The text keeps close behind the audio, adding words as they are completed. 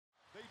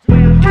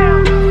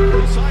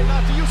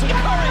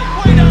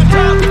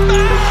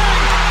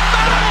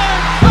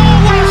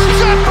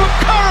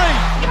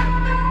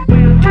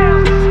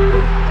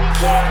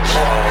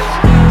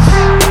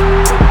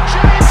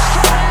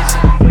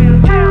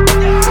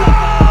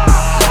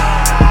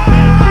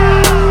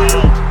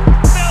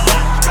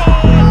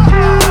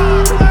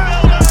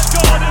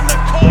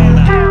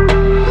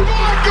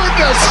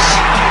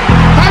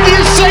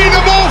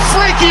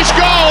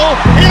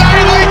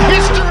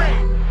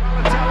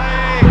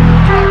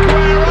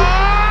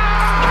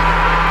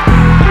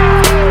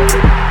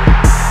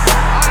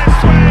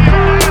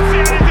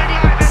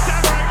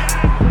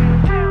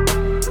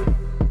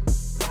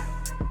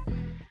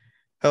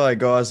G'day,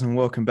 guys, and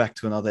welcome back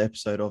to another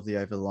episode of the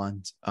Over the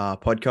Lines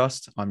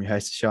podcast. I'm your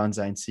host, Sean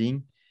Zane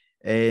Singh,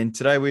 and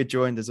today we're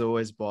joined, as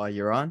always, by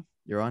Yaran.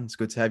 Yaran, it's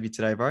good to have you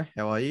today, bro.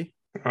 How are you?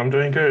 I'm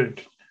doing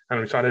good.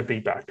 I'm excited to be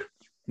back.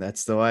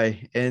 That's the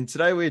way. And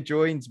today we're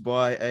joined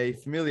by a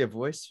familiar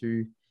voice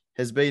who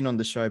has been on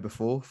the show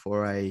before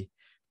for a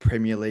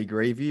Premier League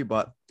review,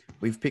 but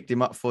we've picked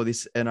him up for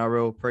this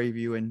NRL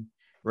preview and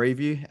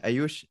review.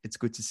 Ayush, it's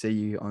good to see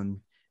you on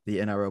the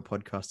NRL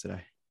podcast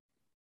today.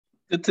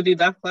 Good to be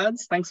back,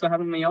 lads. Thanks for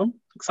having me on.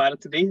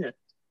 Excited to be here.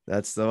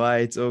 That's the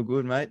way. It's all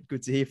good, mate.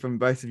 Good to hear from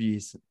both of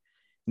you.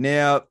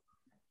 Now,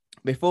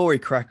 before we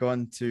crack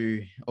on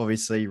to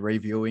obviously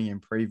reviewing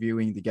and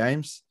previewing the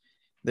games,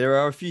 there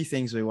are a few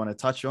things we want to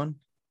touch on.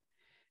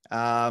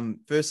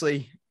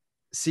 Firstly,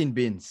 sin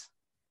bins.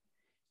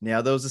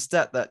 Now, there was a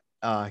stat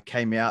that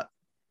came out,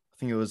 I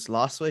think it was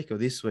last week or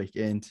this week,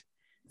 and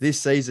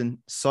this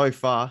season so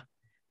far,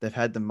 they've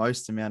had the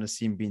most amount of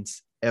sin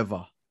bins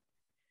ever.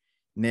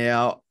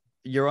 Now,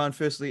 Yaran,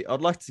 firstly, I'd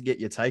like to get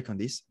your take on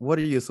this. What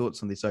are your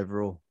thoughts on this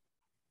overall?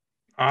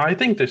 I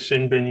think the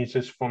sin bin is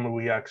just from a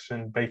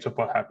reaction based on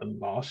what happened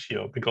last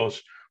year, because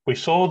we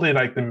saw the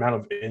amount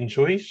of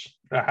injuries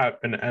that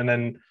happened, and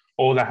then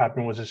all that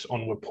happened was just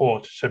on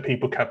report, so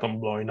people kept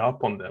on blowing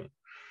up on them.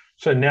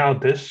 So now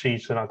this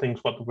season, I think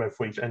what the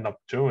referees end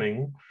up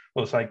doing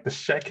was the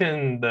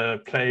second the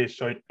players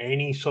showed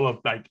any sort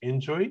of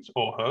injuries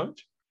or hurt,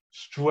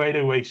 straight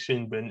away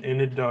sin bin,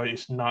 even though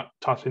it's not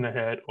touching the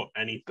head or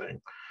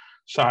anything.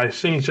 So I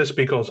think just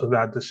because of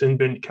that, the sin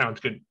bin count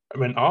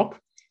went up.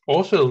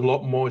 Also, a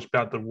lot more is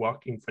about the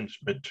ruck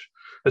infringement,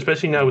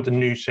 especially now with the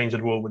new change of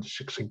the rule with the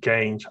 6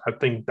 games. I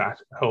think that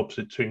helps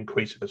it to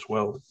increase it as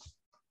well.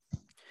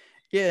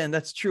 Yeah, and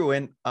that's true.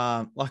 And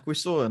like we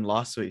saw in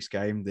last week's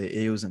game, the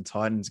Eels and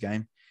Titans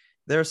game,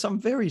 there are some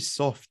very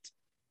soft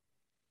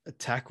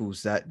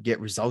tackles that get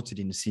resulted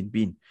in a sin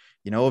bin.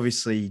 You know,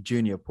 obviously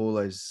Junior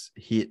Paulo's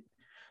hit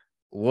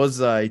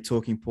was a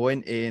talking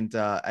point, and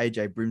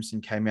AJ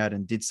Brimson came out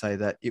and did say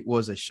that it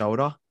was a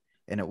shoulder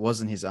and it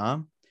wasn't his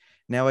arm.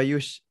 Now,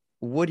 Ayush,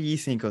 what do you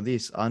think of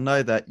this? I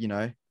know that,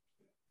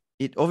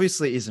 it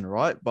obviously isn't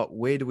right, but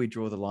where do we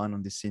draw the line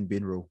on this sin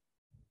bin rule?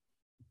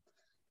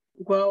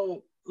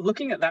 Well,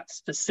 looking at that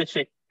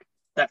specific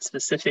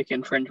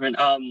infringement,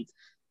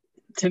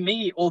 to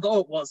me,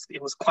 although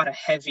it was quite a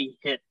heavy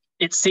hit,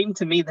 it seemed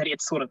to me that it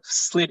sort of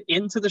slid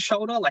into the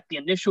shoulder. Like the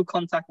initial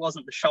contact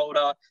wasn't the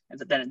shoulder, and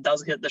then it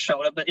does hit the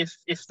shoulder. But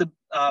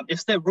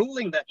if they're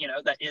ruling that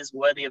that is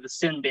worthy of a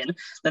sin bin,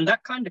 then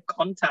that kind of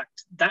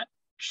contact that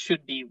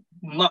should be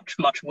much,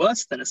 much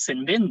worse than a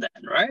sin bin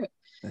then, right?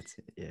 That's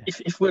it, yeah.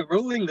 If we're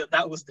ruling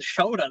that was the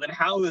shoulder, then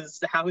how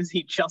is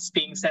he just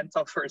being sent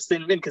off for a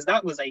sin bin? Because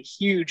that was a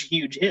huge,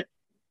 huge hit.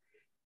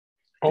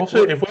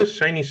 Also, if we're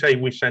say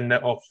we send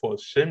that off for a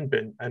sin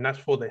bin, and that's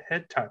for the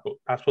head tackle,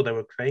 that's what they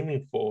were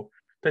claiming for,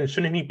 then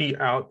shouldn't he be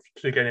out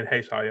to get in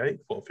HIA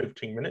for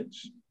 15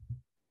 minutes?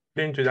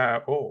 Didn't do that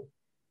at all.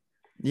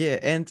 Yeah,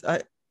 and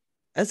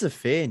as a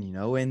fan,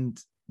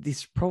 and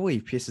this probably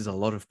pisses a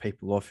lot of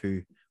people off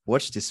who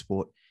watch this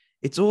sport,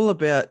 it's all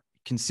about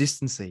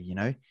consistency.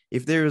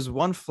 If there is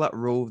one flat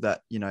rule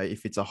that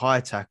if it's a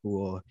high tackle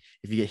or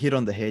if you get hit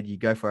on the head, you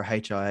go for a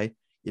HIA,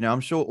 I'm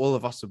sure all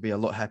of us would be a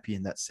lot happier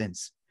in that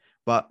sense.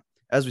 But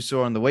as we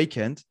saw on the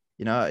weekend,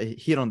 a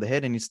hit on the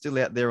head and he's still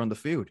out there on the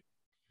field.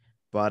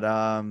 But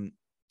I've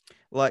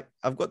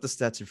got the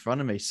stats in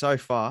front of me. So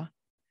far,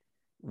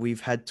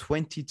 we've had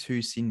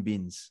 22 sin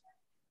bins.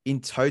 In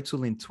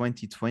total, in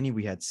 2020,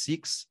 we had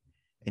 6.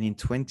 And in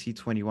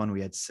 2021, we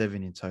had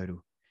 7 in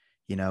total.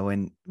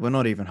 And we're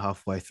not even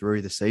halfway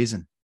through the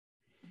season.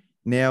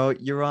 Now,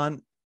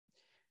 Yaran,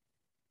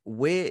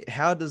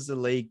 how does the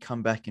league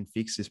come back and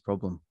fix this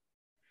problem?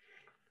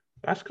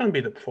 That's going to be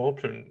the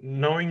problem.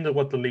 Knowing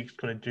what the league's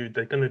going to do,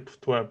 they're going to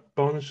throw a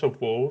bunch of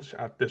rules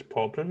at this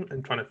problem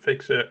and trying to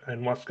fix it.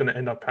 And what's going to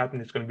end up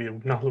happening is going to be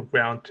another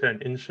round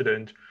 10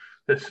 incident.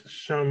 There's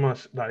so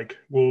much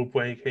rule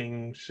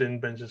breaking,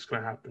 sin bins is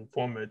going to happen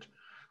from it.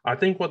 I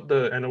think what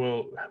the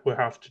NRL will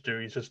have to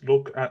do is just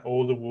look at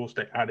all the rules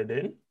they added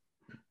in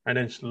and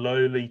then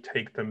slowly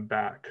take them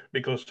back.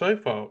 Because so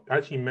far,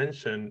 as you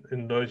mentioned,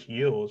 in those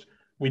years,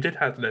 we did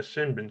have less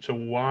sin bins. So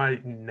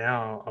why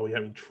now are we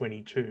having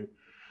 22?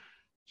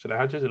 So they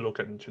had to look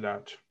into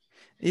that.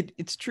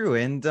 It's true.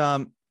 And,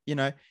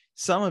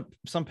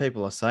 some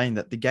people are saying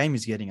that the game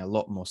is getting a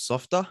lot more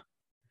softer,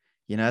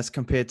 as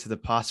compared to the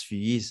past few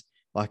years.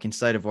 Like in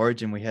State of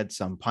Origin, we had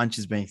some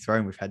punches being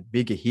thrown. We've had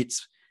bigger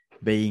hits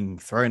being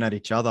thrown at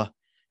each other,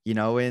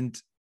 and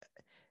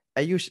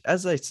Ayush,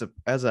 as a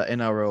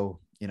NRL,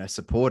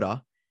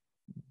 supporter,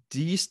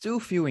 do you still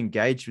feel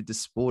engaged with the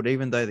sport,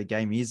 even though the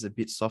game is a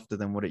bit softer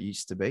than what it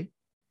used to be?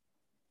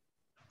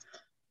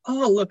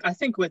 Oh, look, I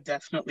think we're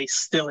definitely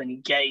still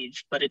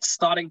engaged, but it's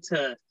starting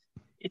to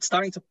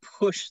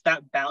push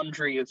that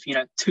boundary of,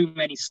 too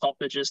many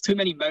stoppages, too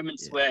many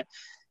moments where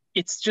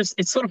it's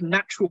sort of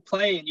natural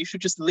play and you should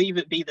just leave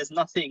it be. There's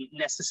nothing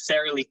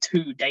necessarily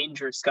too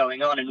dangerous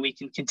going on and we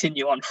can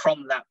continue on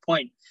from that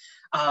point.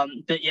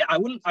 But yeah, I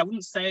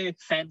wouldn't say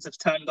fans have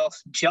turned off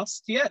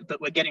just yet,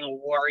 but we're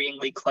getting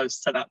worryingly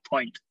close to that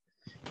point.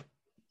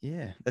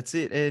 Yeah, that's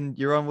it. And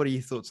Yaron, what are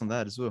your thoughts on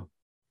that as well?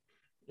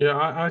 Yeah,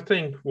 I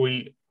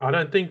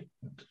don't think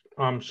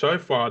so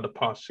far the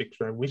past 6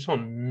 rounds we saw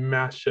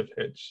massive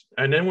hits.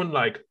 And then when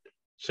like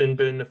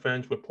Sinbin, the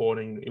fans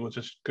reporting, it was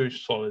just good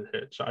solid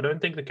hits. So I don't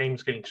think the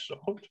game's getting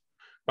stopped.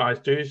 But I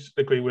do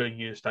agree with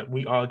you that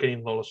we are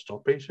getting a lot of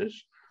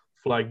stoppages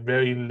for like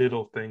very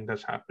little thing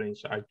that's happening.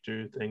 So I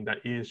do think that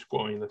is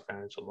growing the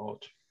fans a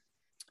lot.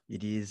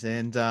 It is.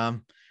 And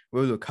well,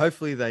 look,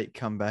 hopefully they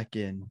come back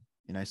and,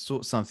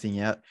 sort something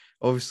out.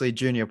 Obviously,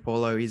 Junior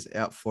Paulo is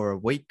out for a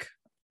week,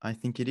 I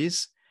think it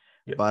is.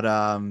 Yeah. But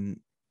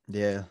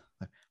yeah,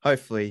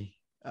 hopefully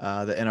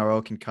the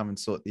NRL can come and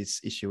sort this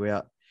issue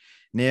out.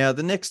 Now,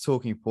 the next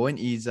talking point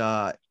is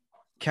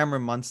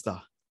Cameron Munster.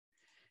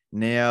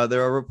 Now,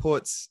 there are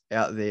reports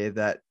out there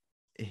that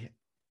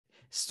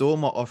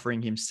Storm are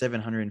offering him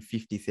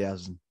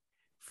 $750,000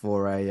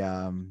 for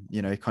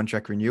a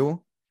contract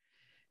renewal,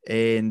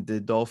 and the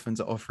Dolphins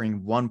are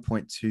offering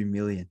 $1.2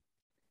 million.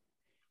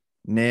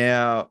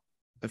 Now,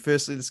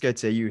 firstly, let's go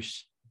to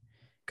Ayush,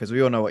 because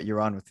we all know what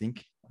Yaron would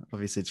think.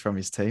 Obviously, it's from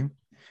his team.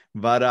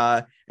 But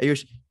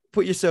Ayush,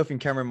 put yourself in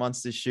Cameron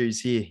Munster's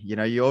shoes here.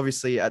 You're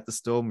obviously at the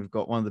Storm. We've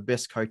got one of the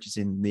best coaches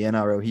in the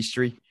NRL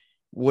history.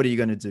 What are you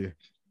going to do?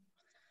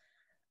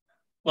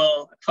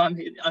 Well,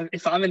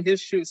 if I'm in his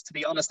shoes, to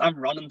be honest, I'm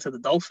running to the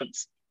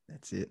Dolphins.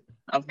 That's it.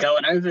 I'm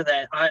going over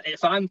there.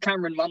 If I'm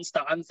Cameron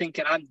Munster, I'm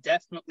thinking I'm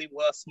definitely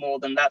worth more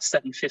than that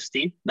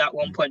 750. That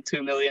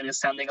 1.2 million is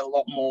sounding a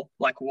lot more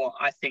like what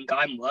I think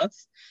I'm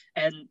worth.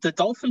 And the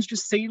Dolphins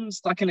just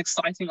seems like an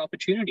exciting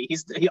opportunity.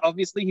 He's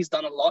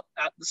done a lot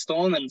at the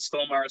Storm, and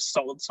Storm are a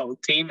solid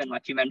team. And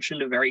like you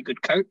mentioned, a very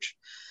good coach.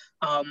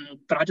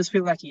 But I just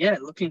feel like,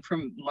 looking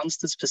from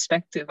Munster's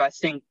perspective, I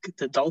think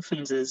the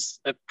Dolphins is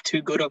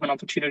too good of an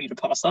opportunity to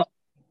pass up.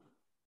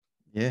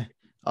 Yeah,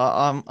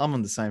 I'm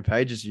on the same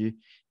page as you.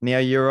 Now,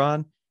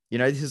 Yaron,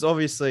 this is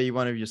obviously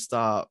one of your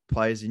star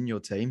players in your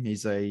team.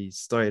 He's a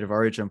State of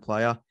Origin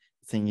player.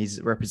 I think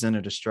he's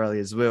represented Australia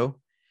as well.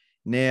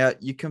 Now,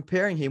 you're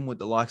comparing him with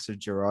the likes of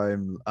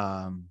Jerome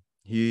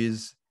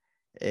Hughes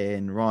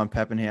and Ryan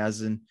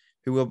Pappenhausen,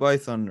 who were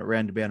both on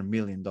around about $1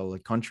 million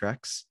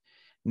contracts.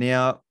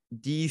 Now,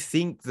 do you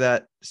think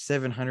that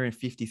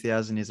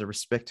 $750,000 is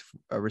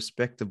a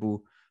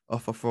respectable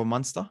offer for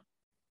Munster?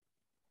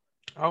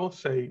 I would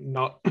say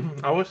not.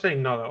 I would say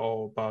not at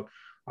all. But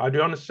I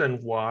do understand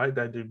why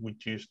they did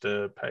reduce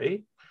the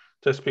pay,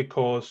 just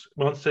because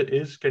Munster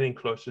is getting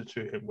closer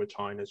to him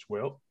retiring as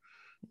well,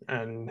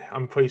 and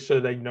I'm pretty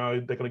sure they know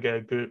they're going to get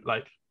a good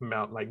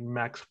amount, like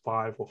max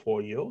 5 or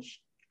 4 years.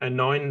 And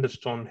knowing the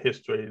Storm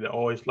history, they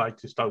always like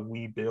to start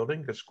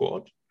rebuilding the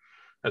squad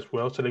as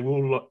well. So they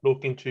will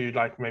look into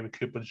maybe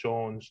Cooper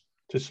Jones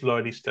to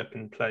slowly step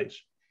in place.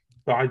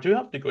 But I do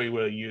have to agree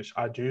with you.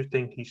 I do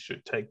think he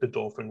should take the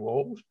Dolphin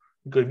roles.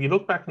 Because if you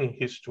look back in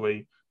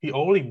history, he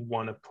already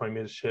won a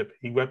premiership.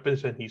 He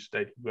represented his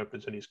state, he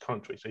represented his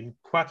country. So he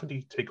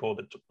practically tick all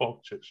the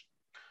boxes.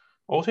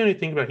 Also, when you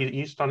think about it,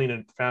 he's starting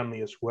a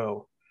family as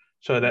well.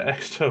 So the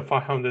extra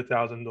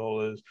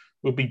 $500,000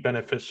 will be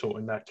beneficial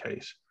in that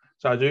case.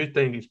 So I do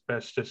think it's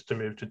best just to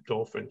move to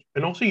Dolphins.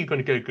 And also, you're going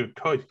to get a good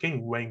coach,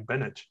 getting Wayne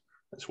Bennett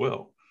as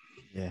well.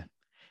 Yeah.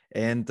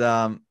 And,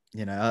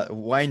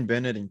 Wayne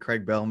Bennett and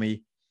Craig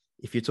Bellamy,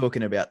 if you're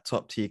talking about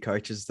top tier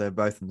coaches, they're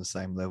both on the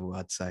same level,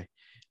 I'd say.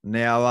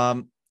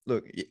 Now,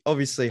 look,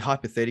 obviously,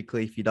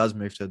 hypothetically, if he does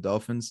move to the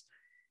Dolphins,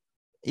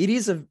 it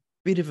is a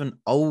bit of an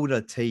older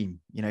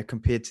team,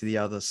 compared to the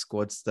other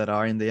squads that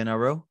are in the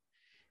NRL.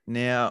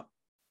 Now,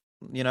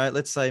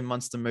 let's say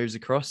Munster moves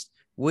across.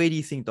 Where do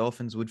you think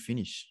Dolphins would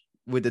finish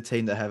with the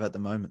team they have at the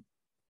moment?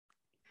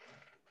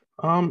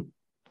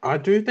 I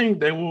do think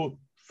they will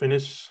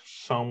finish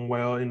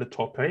somewhere in the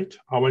top 8.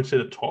 I won't say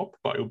the top,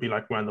 but it will be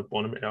around the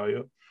bottom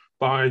area.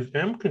 But I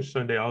am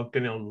concerned they are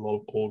getting a lot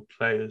of old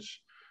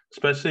players,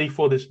 especially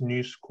for this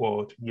new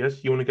squad.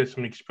 Yes, you want to get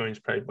some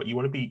experienced players, but you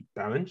want to be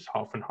balanced,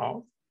 half and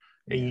half.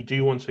 And you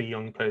do want some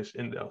young players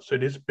in there. So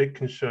it is a bit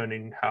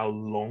concerning how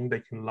long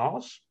they can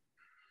last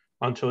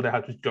until they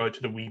have to go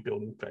to the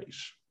rebuilding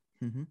phase.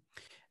 Mm-hmm.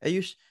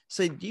 Ayush,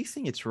 so do you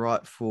think it's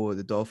right for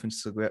the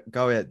Dolphins to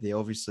go out there?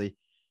 Obviously,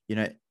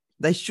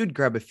 they should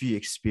grab a few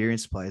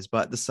experienced players,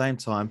 but at the same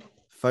time,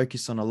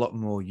 focus on a lot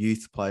more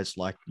youth players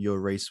like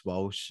your Reece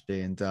Walsh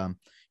and,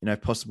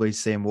 possibly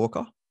Sam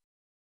Walker?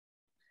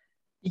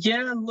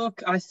 Yeah,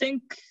 look, I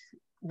think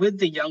with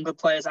the younger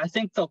players, I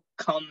think they'll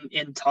come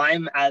in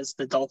time as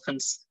the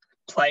Dolphins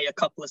play a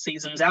couple of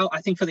seasons out.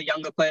 I think for the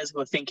younger players who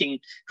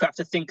have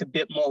to think a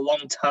bit more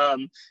long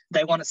term,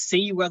 they want to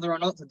see whether or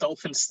not the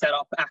Dolphins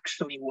setup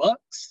actually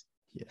works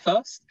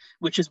first,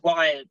 which is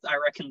why I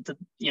reckon the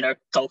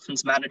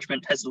Dolphins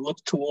management has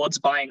looked towards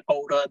buying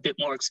older, a bit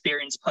more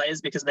experienced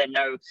players because they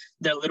know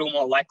they're a little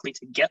more likely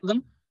to get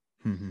them.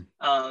 Mm-hmm.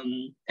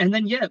 And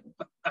then,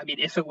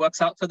 if it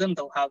works out for them,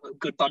 they'll have a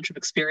good bunch of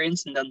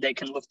experience, and then they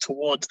can look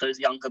towards those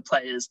younger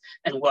players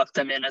and work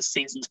them in as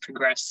seasons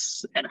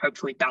progress and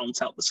hopefully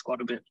balance out the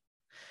squad a bit.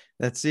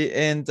 That's it.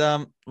 And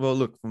well,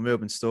 look, for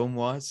Melbourne Storm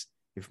wise,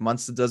 if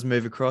Munster does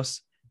move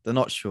across, they're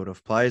not short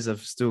of players.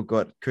 They've still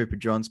got Cooper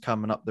Johns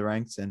coming up the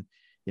ranks, and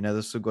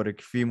they've still got a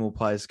few more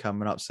players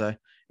coming up. So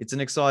it's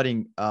an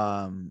exciting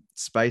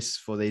space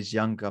for these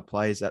younger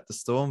players at the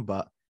Storm.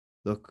 But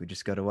look, we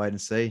just got to wait and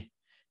see.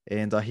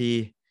 And I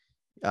hear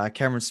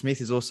Cameron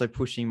Smith is also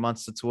pushing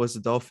Munster towards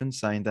the Dolphins,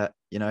 saying that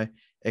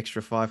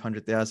extra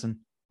 500,000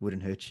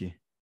 wouldn't hurt you.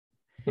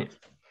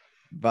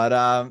 But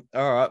all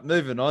right,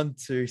 moving on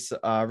to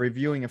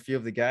reviewing a few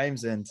of the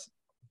games, and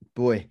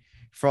boy,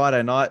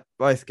 Friday night,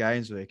 both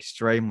games were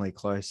extremely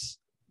close.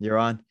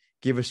 Yaran,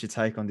 give us your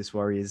take on this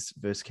Warriors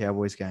versus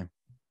Cowboys game.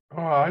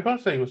 Oh, I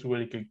gotta say it was a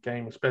really good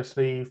game,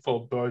 especially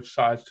for both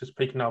sides, just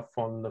picking up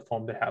from the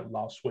form they had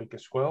last week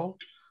as well.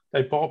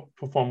 They both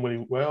performed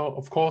really well.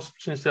 Of course,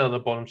 since they're the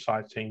bottom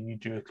side team, you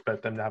do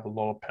expect them to have a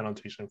lot of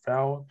penalties and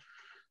foul.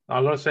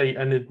 I gotta say, it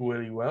ended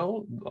really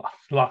well.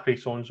 Luckily,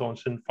 Son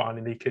Johnson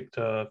finally kicked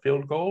a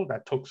field goal.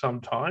 That took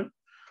some time.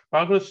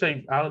 But I gotta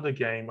say, out of the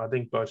game, I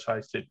think both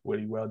sides did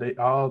really well.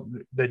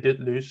 They did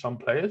lose some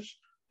players,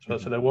 so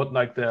they weren't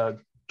like their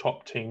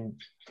top team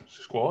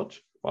squad.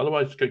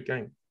 Otherwise, good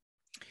game.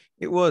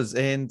 It was,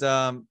 and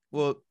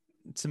well,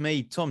 to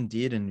me, Tom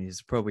Dearden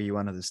is probably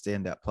one of the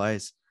standout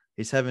players.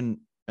 He's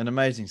having an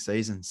amazing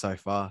season so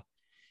far.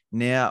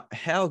 Now,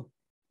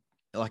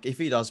 if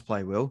he does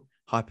play well,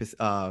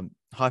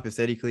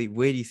 hypothetically,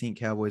 where do you think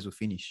Cowboys will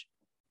finish?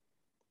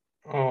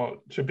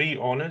 To be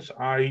honest,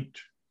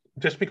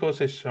 just because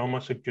there's so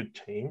much of good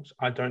teams,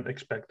 I don't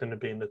expect them to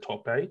be in the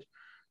top 8.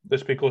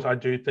 Just because I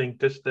do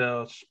think just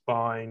their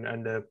spine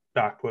and their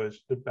back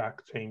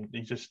team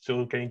is just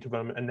still getting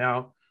development. And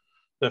now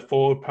the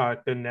forward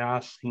pack, they're now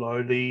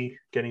slowly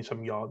getting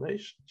some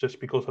yardage.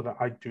 Just because of that,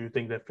 I do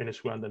think they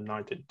finish around the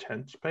 9th and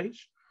 10th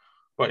space.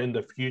 But in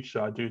the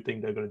future, I do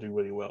think they're going to do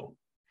really well.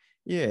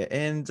 Yeah,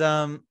 and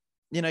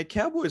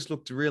Cowboys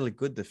looked really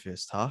good the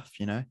first half.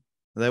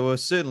 They were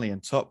certainly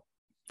on top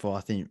for,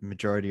 I think,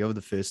 majority of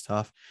the first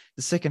half.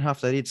 The second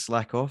half, they did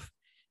slack off.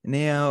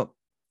 Now,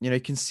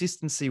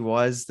 consistency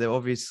wise, they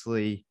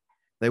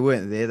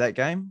weren't there that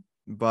game,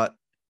 but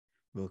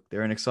look,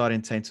 they're an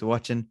exciting team to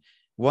watch. And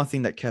one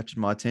thing that captured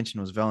my attention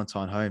was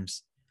Valentine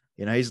Holmes.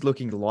 He's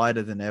looking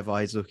lighter than ever.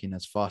 He's looking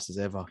as fast as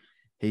ever.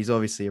 He's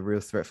obviously a real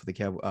threat for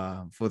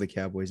the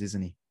Cowboys,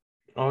 isn't he?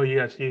 Oh,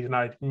 yes. He's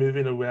like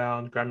moving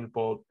around, grabbing the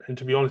ball. And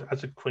to be honest,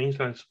 as a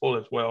Queensland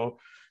sport as well,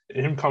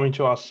 him coming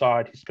to our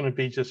side, he's going to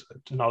be just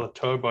another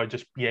turbo,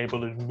 just be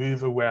able to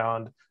move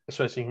around,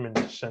 especially him in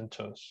the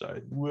center. So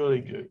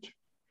really good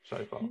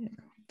so far. Yeah.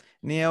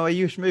 Now,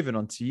 Ayush, moving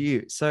on to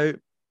you. So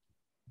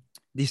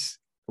this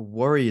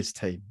Warriors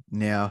team,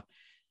 now,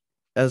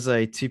 as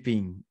a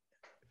tipping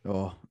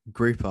or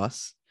group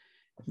us,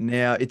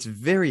 now it's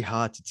very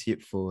hard to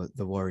tip for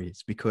the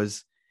Warriors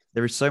because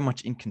there is so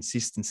much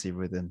inconsistency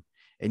with them.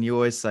 And you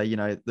always say,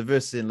 the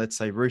versus in, let's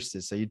say,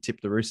 Roosters. So you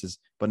tip the Roosters,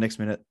 but next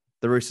minute,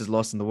 the Roosters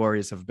lost and the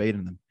Warriors have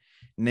beaten them.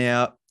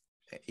 Now,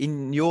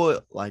 in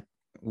your,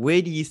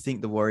 where do you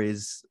think the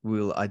Warriors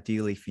will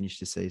ideally finish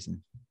the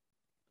season?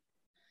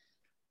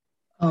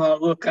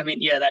 Look, I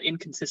mean, yeah, that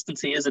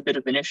inconsistency is a bit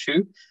of an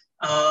issue.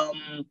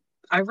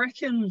 I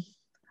reckon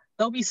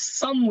they'll be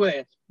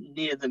somewhere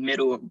near the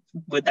middle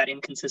with that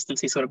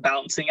inconsistency sort of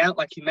balancing out.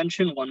 Like you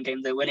mentioned, one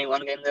game they're winning,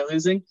 one game they're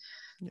losing.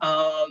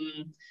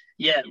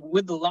 Yeah,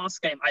 with the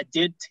last game, I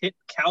did tip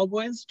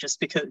Cowboys just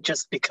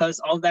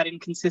because of that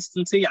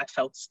inconsistency. I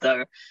felt as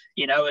though,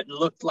 it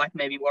looked like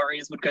maybe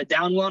Warriors would go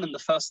down one, and the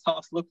first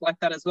half looked like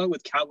that as well,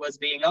 with Cowboys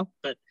being up,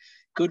 but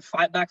good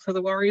fight back for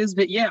the Warriors.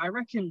 But yeah, I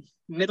reckon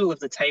middle of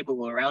the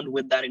table around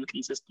with that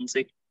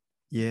inconsistency.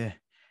 Yeah.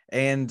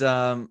 And,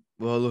 well,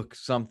 look,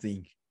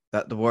 something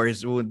that the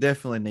Warriors will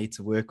definitely need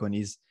to work on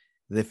is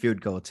their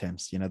field goal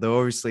attempts. They're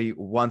obviously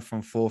 1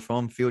 from 4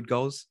 from field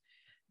goals.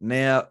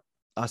 Now,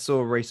 I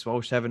saw Reece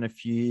Walsh having a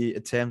few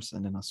attempts,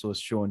 and then I saw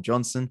Sean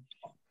Johnson.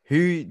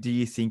 Who do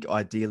you think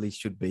ideally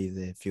should be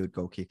the field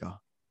goal kicker?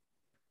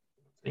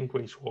 I think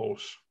Reece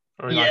Walsh.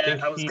 I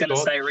was going to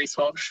say Reece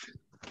Walsh.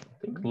 I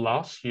think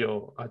last year,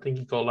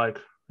 he got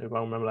if I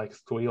remember,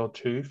 3 or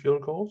 2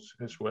 field goals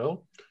as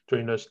well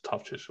during those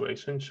tough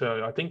situations.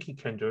 So I think he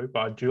can do it, but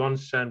I do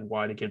understand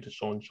why they give to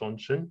Sean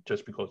Johnson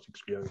just because of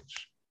experience.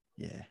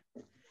 Yeah.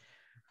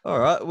 All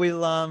right.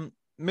 We'll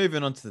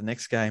moving on to the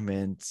next game,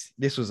 and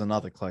this was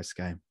another close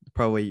game.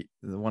 Probably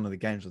one of the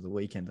games of the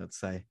weekend, I'd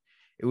say.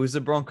 It was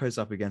the Broncos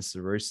up against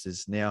the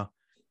Roosters. Now,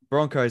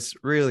 Broncos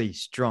really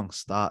strong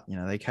start.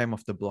 They came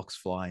off the blocks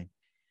flying,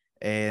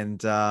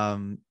 and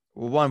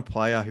one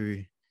player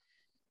who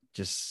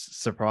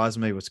just surprised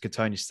me was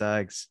Kotoni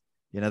Staggs.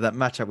 That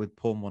matchup with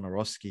Paul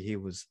Monorowski, he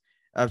was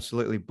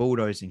absolutely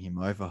bulldozing him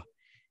over.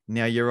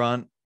 Now,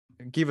 Yaran,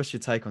 give us your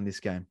take on this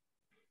game.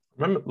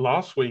 Remember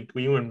last week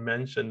we even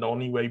mentioned the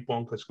only way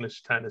Broncos going to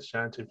stand a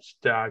chance if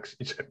Staggs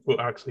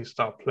will actually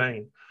start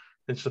playing.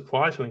 And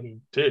surprisingly, he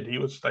did. He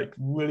was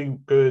really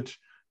good,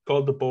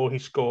 got the ball, he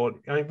scored.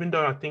 And even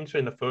though I think so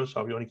in the first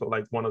half, he only got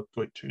 1 or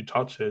 2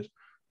 touches.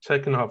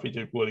 Second half, he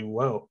did really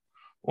well.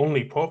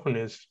 Only problem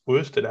is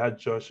Worsted had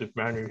Joseph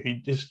Manu.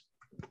 He just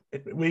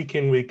week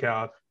in, week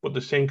out, with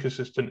the same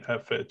consistent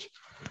effort,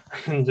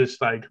 and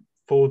just like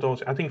full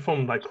dose. I think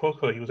from like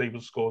Hooker, he was able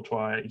to score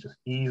twice just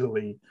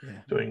easily,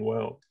 doing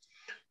well.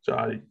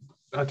 So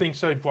I think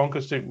so.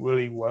 Broncos did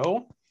really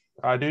well.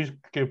 I do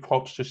give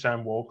props to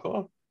Sam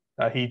Walker.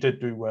 He did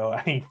do well,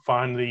 and he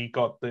finally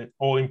got the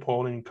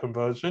all-important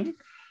conversion.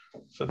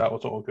 So that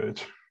was all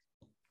good.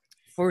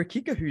 For a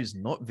kicker who's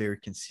not very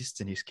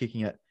consistent, he's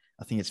kicking at,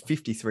 I think it's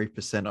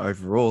 53%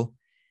 overall.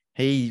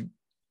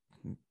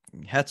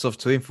 Hats off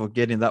to him for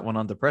getting that one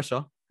under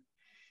pressure.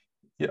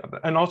 Yeah,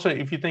 and also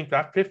if you think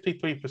that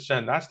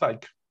 53%, that's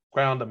like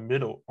right on the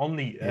middle. On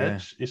the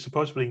edge, it's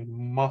supposed to be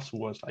much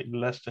worse, like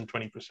less than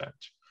 20%.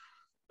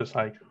 It's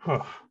like,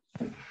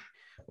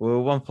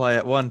 Well,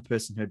 one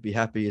person who'd be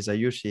happy is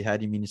Ayushi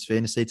had him in his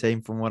fantasy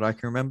team, from what I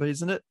can remember,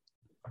 isn't it?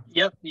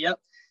 Yep.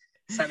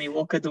 Sammy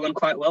Walker doing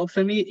quite well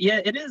for me.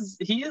 Yeah, it is.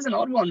 He is an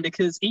odd one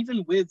because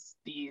even with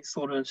the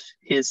sort of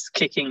his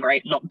kicking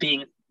rate not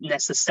being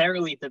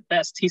necessarily the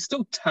best, he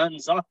still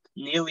turns up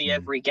nearly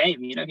every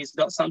game. You know, he's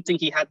got something.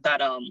 He had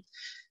that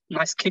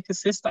nice kick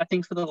assist, I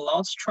think, for the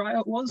last try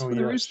it was for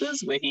the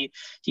Roosters, where he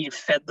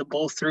fed the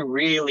ball through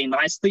really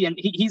nicely, and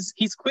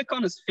he's quick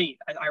on his feet.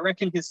 I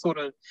reckon his sort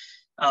of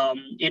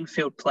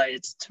infield play,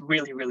 it's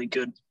really, really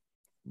good.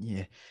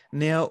 Yeah.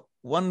 Now,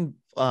 one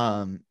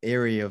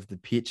area of the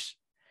pitch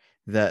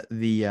that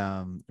the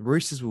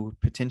Roosters will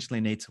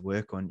potentially need to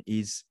work on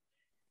is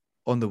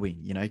on the wing.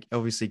 You know,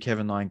 obviously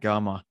Kevin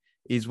Nyangama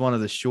is one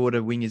of the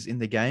shorter wingers in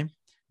the game.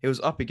 He was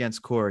up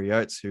against Corey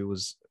Oates, who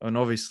was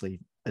obviously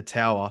a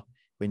tower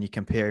when you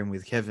compare him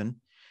with Kevin.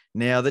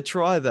 Now, the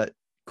try that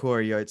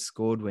Corey Oates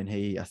scored when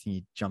I think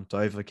he jumped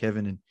over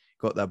Kevin and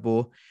got that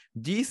ball.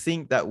 Do you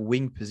think that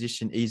wing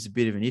position is a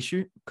bit of an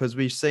issue? Because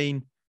we've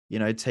seen, you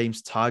know,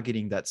 teams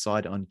targeting that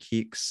side on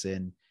kicks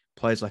and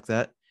plays like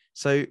that.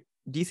 So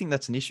do you think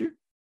that's an issue?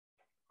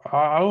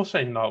 I will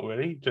say not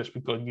really, just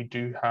because you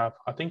do have,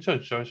 I think so,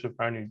 Joseph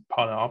only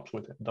partner up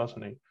with him,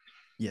 doesn't he?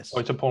 Yes.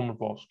 Or it's a Paul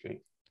Mavrovsky.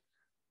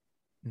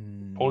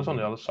 Paul's on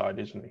the other side,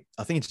 isn't he?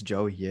 I think it's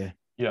Joey, yeah.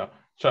 Yeah.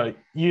 So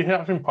you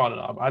have him partnered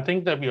up. I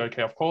think they'll be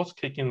okay. Of course,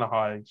 kicking the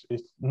highs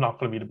is not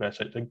going to be the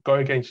best. They go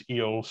against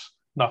Eels,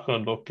 not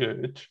going to look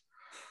good.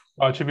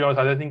 To be honest,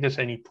 I don't think there's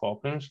any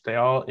problems. They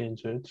are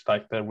injured,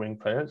 like their wing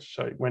players.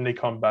 So when they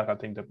come back, I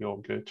think they'll be all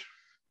good.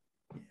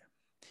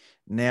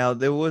 Now,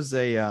 there was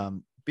a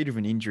bit of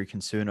an injury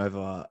concern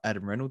over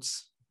Adam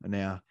Reynolds.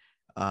 Now,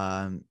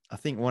 I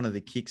think one of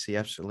the kicks he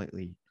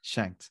absolutely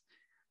shanked.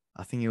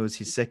 I think it was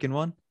his second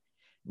one.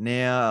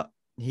 Now,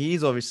 he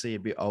is obviously a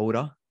bit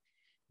older.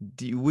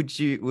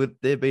 Would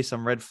there be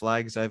some red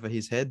flags over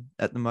his head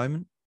at the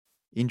moment,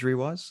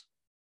 injury-wise?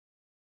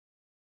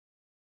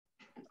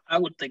 I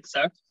would think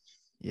so.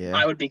 Yeah.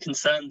 I would be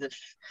concerned if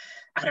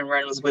Adam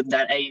Reynolds with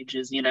that age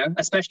is, you know,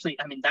 especially,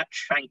 I mean, that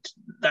shanked,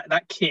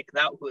 that kick,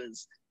 that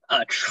was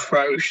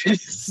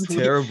atrocious.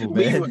 Terrible,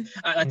 man.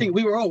 I think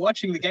we were all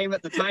watching the game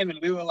at the time and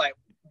we were like,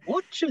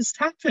 what just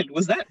happened?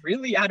 Was that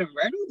really Adam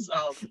Reynolds?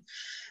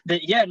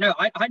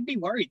 I'd be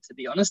worried, to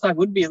be honest. I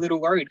would be a little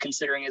worried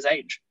considering his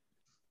age.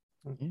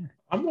 Yeah.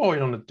 I'm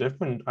worried on a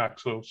different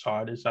actual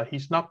side is that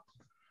he's not,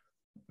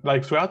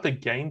 like throughout the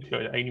game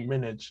period, 80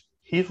 minutes,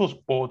 he was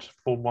bought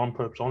for one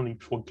purpose only,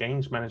 for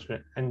games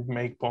management and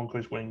make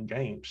Broncos win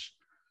games.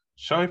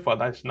 So far,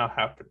 that's not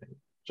happening.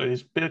 So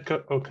it's a bit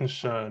of a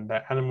concern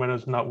that Adam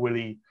Reynolds not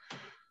really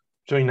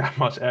doing that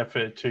much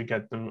effort to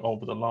get them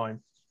over the line.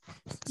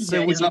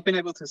 So he's not been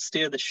able to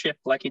steer the ship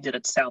like he did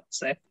at South,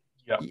 say.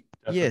 Yeah.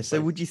 Definitely. Yeah. So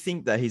would you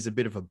think that he's a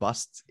bit of a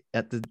bust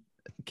at the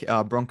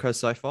Broncos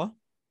so far?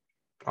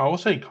 I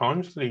would say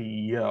currently,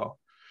 yeah.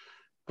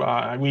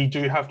 But we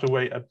do have to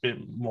wait a bit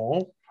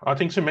more. I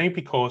think so, maybe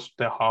because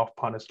the half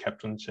partners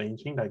kept on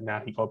changing. Like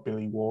now he got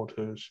Billy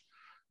Waters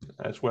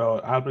as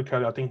well. Albert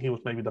Kelly, I think he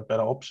was maybe the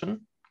better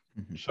option.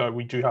 Mm-hmm. So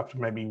we do have to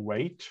maybe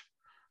wait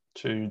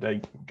to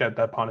they get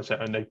their partner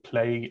set and they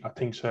play, I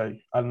think so,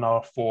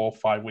 another 4 or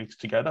 5 weeks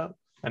together.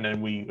 And then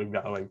we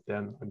evaluate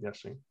them, I'm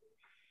guessing.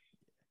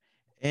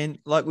 And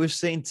like we've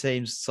seen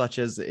teams such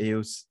as the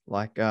Eels,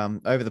 like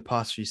over the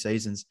past few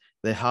seasons,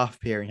 their half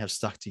pairing have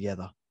stuck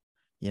together,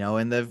 you know,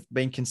 and they've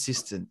been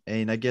consistent.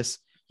 And I guess,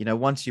 you know,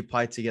 once you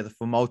play together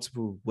for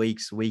multiple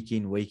weeks, week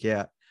in, week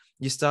out,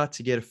 you start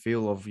to get a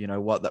feel of, you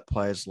know, what that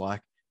player's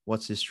like,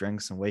 what's his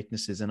strengths and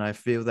weaknesses. And I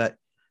feel that,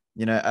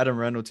 you know, Adam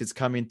Reynolds has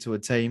come into a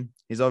team.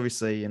 He's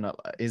obviously, you know,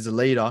 he's a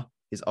leader,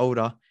 he's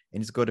older,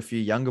 and he's got a few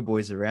younger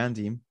boys around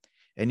him.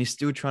 And he's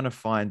still trying to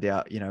find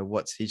out, you know,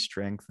 what's his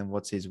strength and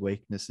what's his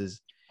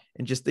weaknesses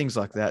and just things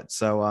like that.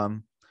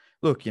 So,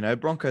 look, you know,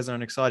 Broncos are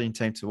an exciting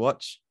team to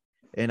watch.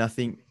 And I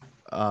think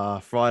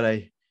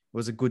Friday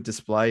was a good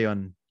display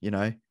on, you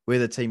know, where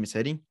the team is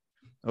heading.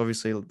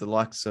 Obviously, the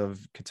likes of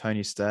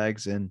Katoni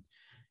Staggs and,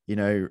 you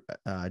know,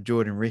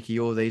 Jordan Ricky,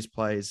 all these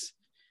players,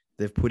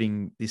 they're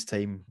putting this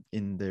team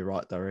in the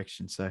right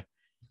direction. So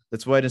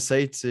let's wait and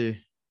see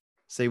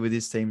where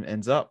this team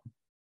ends up.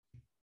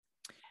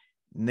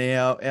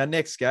 Now, our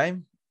next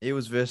game, it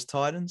was versus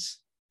Titans.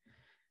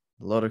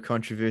 A lot of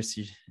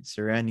controversy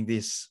surrounding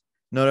this.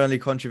 Not only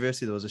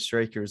controversy, there was a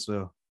streaker as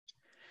well.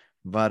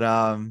 But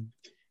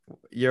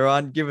you're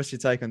on. Give us your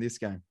take on this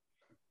game.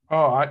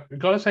 Oh, I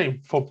gotta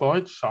say, for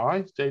both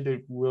sides, they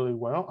did really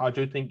well. I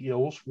do think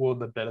Eels were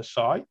the better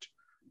side,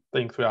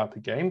 throughout the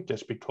game,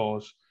 just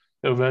because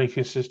they were very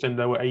consistent.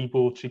 They were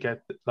able to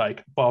get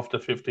like above the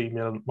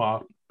 50-minute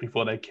mark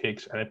before they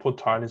kicks, and they put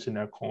Titans in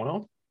their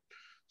corner.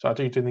 So I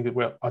do think it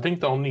well. I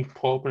think the only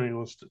problem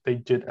was that they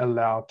did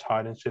allow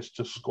Titans just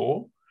to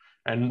score.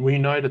 And we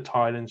know the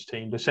Titans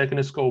team, the second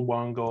they score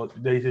one goal,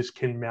 they just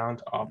can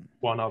mount up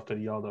one after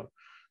the other.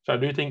 So I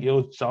do think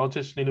they'll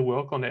just need to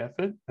work on the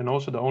effort. And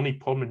also the only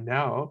problem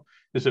now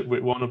is that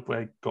with one of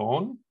Blake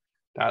gone,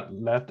 that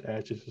left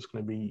edge is just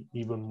going to be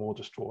even more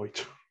destroyed.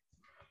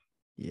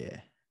 Yeah.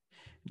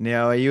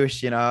 Now,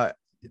 Ayush,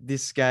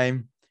 this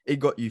game, it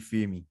got you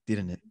fuming,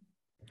 didn't it?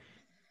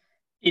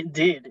 It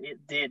did,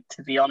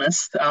 to be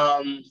honest.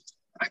 I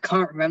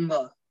can't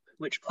remember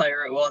which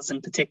player it was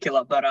in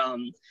particular, but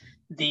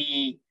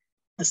the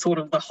sort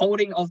of the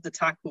holding of the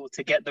tackle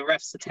to get the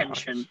ref's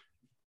attention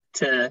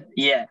to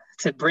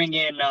bring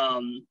in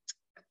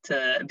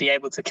to be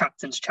able to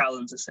captain's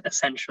challenge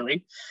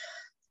essentially.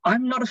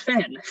 I'm not a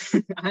fan.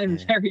 I'm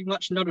very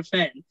much not a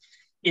fan.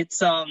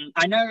 It's I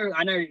know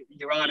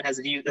Iran has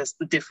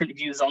different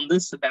views on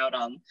this about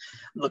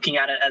looking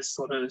at it as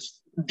sort of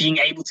being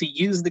able to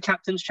use the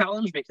captain's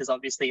challenge, because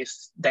obviously if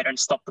they don't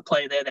stop the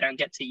play there, they don't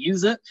get to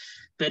use it.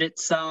 But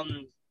it's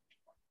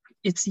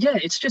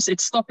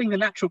stopping the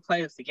natural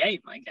play of the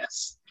game, I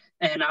guess.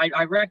 And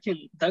I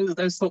reckon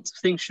those sorts of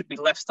things should be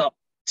left up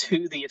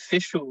to the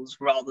officials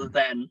rather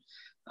than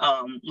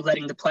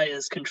letting the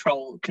players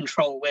control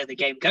where the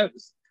game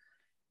goes.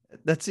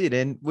 That's it.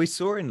 And we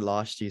saw in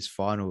last year's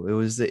final, it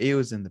was the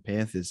Eels and the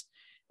Panthers.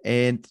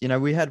 And,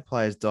 we had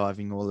players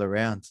diving all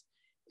around.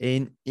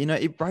 And,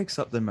 it breaks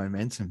up the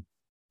momentum,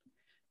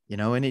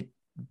 and it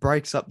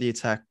breaks up the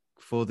attack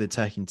for the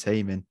attacking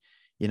team. And,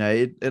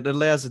 it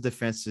allows the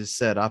defense to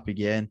set up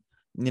again.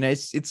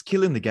 It's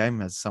killing the game,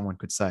 as someone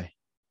could say.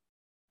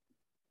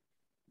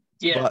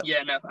 No,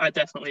 I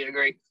definitely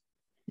agree.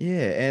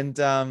 Yeah. And,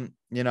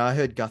 I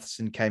heard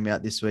Gutherson came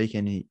out this week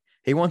and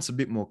he wants a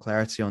bit more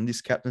clarity on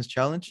this captain's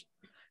challenge,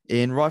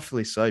 and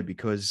rightfully so,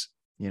 because,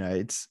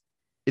 it's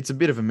a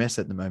bit of a mess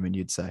at the moment,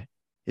 you'd say,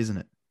 isn't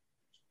it?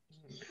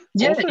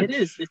 Yeah, also, it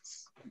is.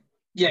 It's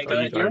go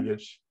ahead.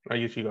 I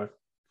usually go.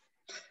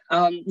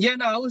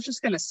 I was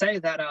just gonna say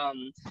that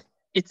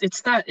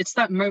it's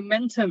that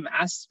momentum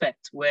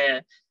aspect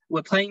where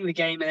we're playing the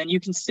game, and then you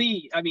can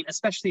see,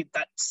 especially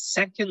that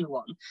second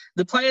one,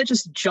 the player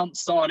just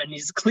jumps on and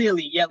he's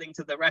clearly yelling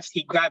to the ref,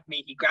 he grabbed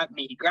me.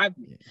 Yeah.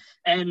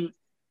 And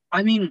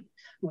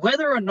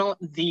whether or not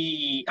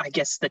the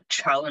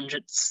challenge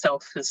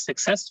itself is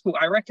successful,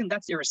 I reckon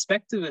that's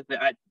irrespective of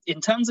it.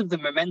 In terms of the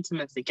momentum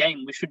of the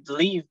game, we should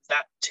leave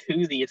that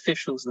to the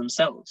officials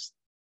themselves.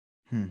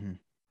 Mm-hmm.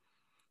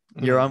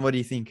 Yaron, what do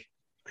you think?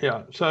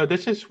 Yeah, so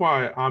this is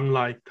why I'm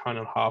kind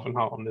of half and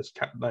half on this,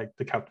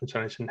 the captain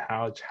challenge and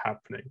how it's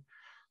happening.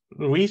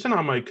 The reason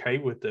I'm okay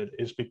with it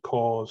is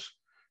because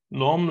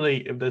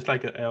normally if there's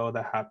an error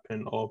that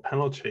happened or a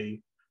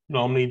penalty,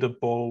 normally the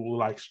ball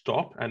will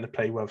stop and the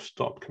play will have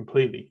stopped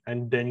completely,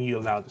 and then you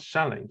allow the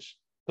challenge.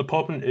 The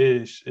problem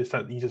is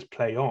that you just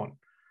play on,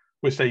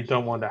 which they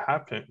don't want to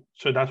happen.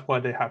 So that's why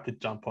they have to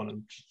jump on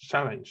and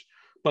challenge.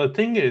 But the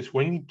thing is,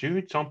 when you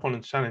do jump on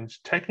and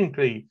challenge,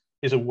 technically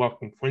is a work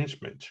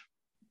infringement.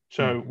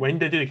 So when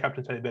they do the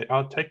captain challenge, they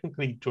are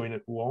technically doing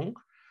it wrong.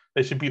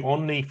 They should be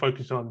only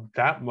focused on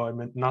that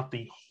moment, not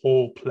the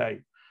whole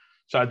play.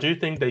 So I do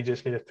think they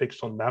just need to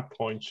fix on that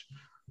point.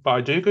 But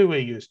I do agree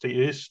with you, it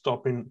is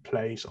stopping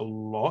plays a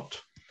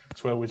lot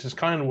as well, which is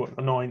kind of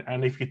annoying.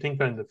 And if you think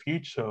that in the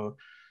future,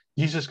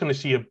 you're just going to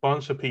see a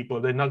bunch of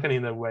people, they're not getting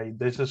in their way.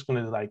 They're just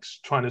going to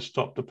trying to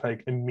stop the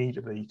play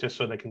immediately just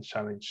so they can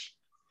challenge.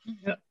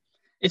 Yeah.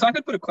 If I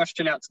could put a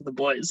question out to the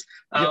boys,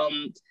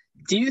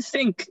 do you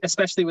think,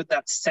 especially with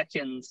that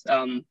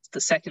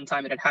the second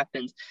time it had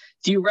happened,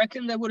 do you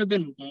reckon there would have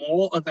been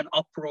more of an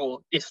uproar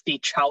if the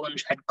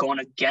challenge had gone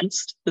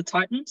against the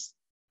Titans?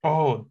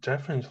 Oh,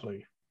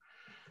 definitely.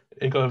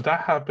 Because if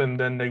that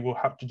happened, then they will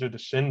have to do the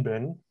sin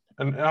bin.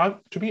 And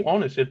to be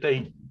honest, if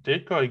they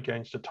did go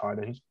against the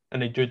Titans and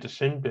they did the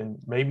sin bin,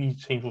 maybe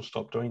teams will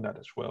stop doing that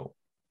as well.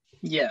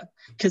 Yeah,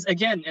 because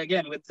again,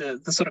 with the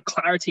sort of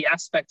clarity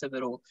aspect of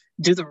it all,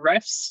 do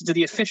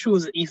the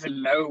officials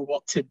even know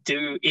what to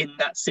do in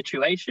that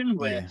situation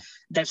where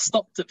they've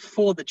stopped it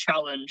for the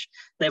challenge,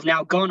 they've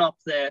now gone up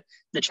there,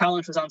 the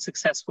challenge was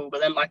unsuccessful,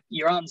 but then like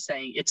Yaron's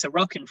saying, it's a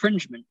ruck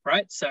infringement,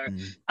 right? So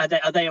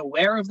are they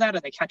aware of that?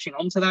 Are they catching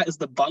on to that? Is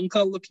the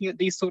bunker looking at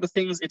these sort of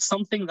things? It's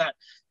something that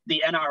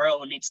the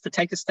NRL needs to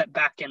take a step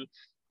back and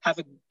have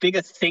a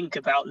bigger think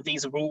about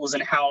these rules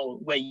and how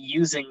we're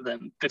using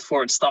them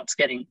before it starts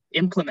getting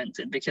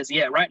implemented. Because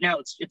right now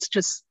it's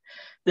just,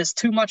 there's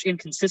too much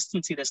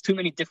inconsistency. There's too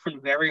many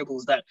different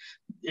variables that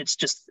it's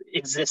just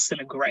exists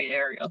in a gray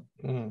area.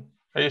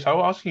 Yes, I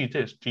will ask you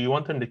this: do you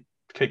want them to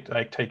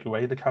take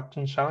away the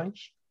captain's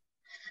challenge?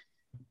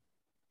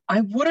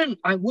 I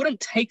wouldn't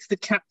take the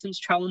captain's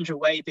challenge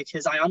away,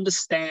 because I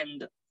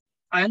understand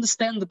I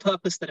understand the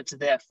purpose that it's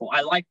there for.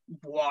 I like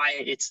why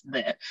it's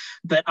there,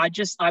 but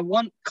I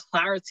want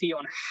clarity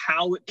on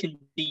how it can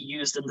be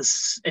used in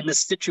the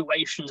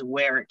situations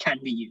where it can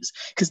be used.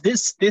 Because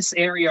this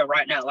area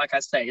right now, like I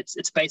say,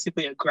 it's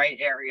basically a gray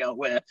area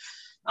where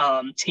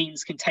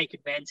teams can take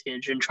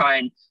advantage and try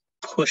and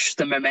push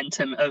the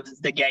momentum of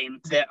the game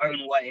their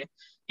own way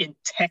in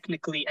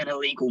technically an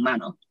illegal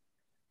manner.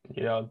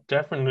 Yeah,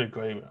 definitely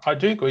agree. I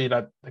do agree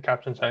that the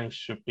captain settings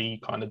should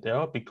be kind of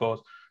there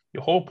because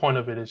the whole point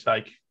of it is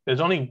like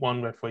there's only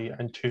one referee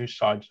and two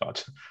side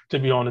shots. To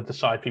be honest, the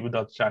side people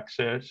don't jack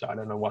serious. I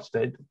don't know what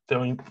they're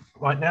doing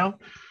right now.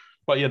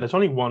 But yeah, there's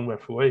only one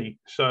referee.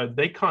 So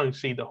they can't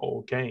see the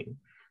whole game.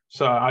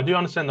 So I do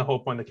understand the whole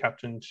point of the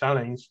captain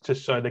challenge,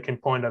 just so they can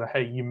point out,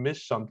 hey, you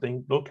missed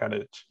something, look at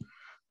it.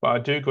 But I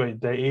do agree,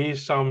 there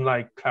is some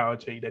like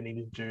clarity they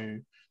need to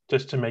do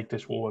just to make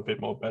this war a bit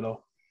more better.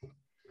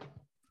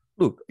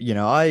 Look,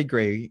 I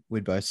agree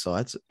with both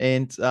sides.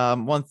 And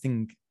one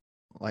thing,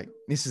 like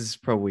this is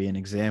probably an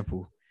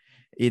example.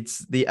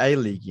 It's the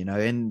A-League,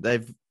 and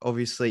they've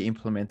obviously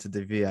implemented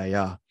the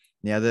VAR.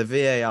 Now the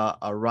VAR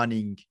are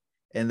running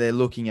and they're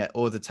looking at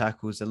all the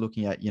tackles. They're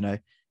looking at,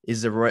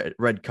 is the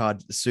red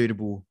card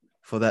suitable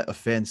for that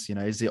offense?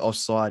 Is the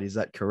offside? Is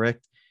that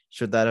correct?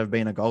 Should that have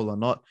been a goal or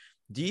not?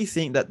 Do you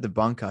think that the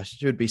bunker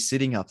should be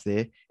sitting up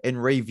there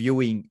and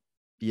reviewing,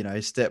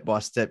 step by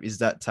step, is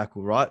that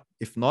tackle right?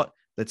 If not,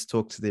 let's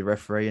talk to the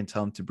referee and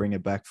tell him to bring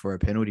it back for a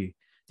penalty.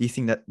 Do you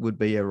think that would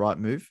be a right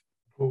move?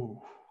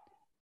 Ooh.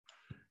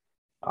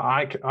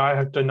 I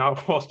do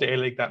not watch the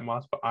A-League that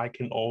much, but I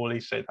can only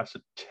say that's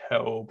a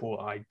terrible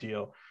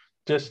idea.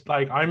 Just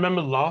like I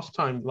remember last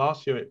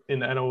year in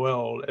the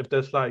NOL, if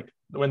there's like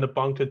when the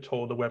bunker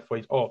told the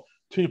referees, oh,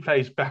 2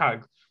 plays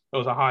back, there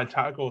was a high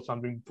tackle or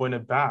something, bring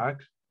it back.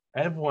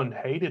 Everyone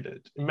hated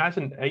it.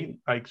 Imagine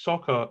like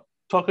soccer.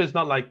 Soccer is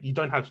not like you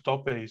don't have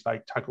stoppages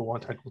like tackle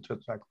 1, tackle 2,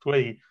 tackle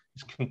 3.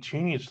 It's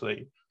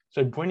continuously.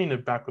 So bringing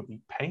it back would be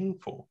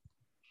painful.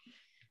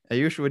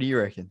 Ayush, what do you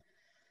reckon?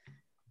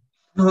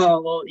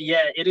 Oh, well,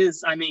 yeah, it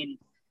is. I mean,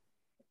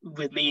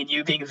 with me and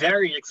you being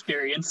very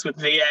experienced with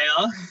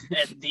VAR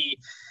and the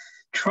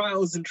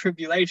trials and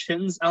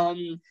tribulations,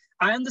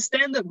 I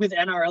understand that with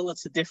NRL,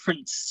 it's a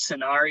different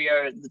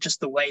scenario, just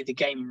the way the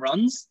game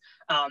runs.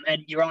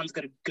 And Yuran's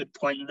got a good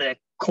point there,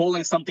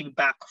 calling something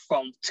back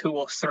from 2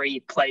 or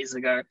 3 plays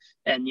ago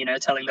and,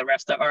 telling the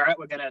refs that, all right,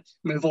 we're going to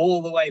move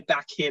all the way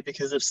back here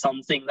because of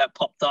something that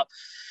popped up.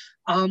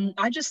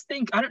 I just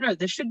think, I don't know,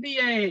 there should be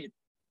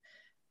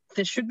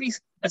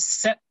a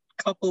set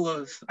couple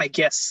of, I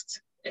guess,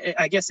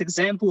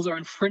 examples or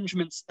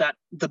infringements that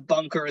the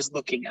bunker is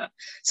looking at.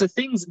 So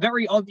things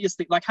very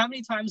obviously, like how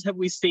many times have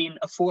we seen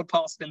a forward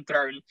pass been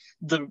thrown,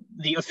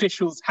 the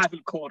officials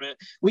haven't caught it.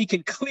 We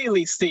can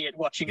clearly see it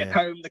watching at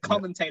home. The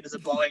commentators are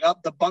blowing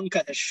up. The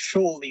bunker has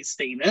surely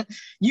seen it.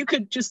 You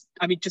could just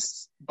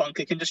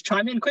bunker can just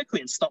chime in quickly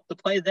and stop the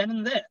play then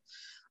and there.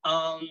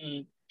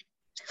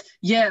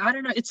 Yeah, I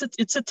don't know.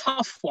 It's a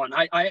tough one.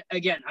 I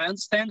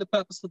understand the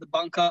purpose of the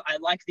bunker. I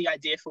like the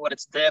idea for what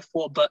it's there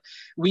for, but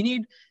we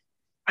need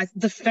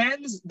the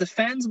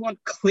fans want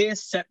clear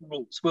set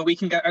rules where we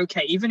can go,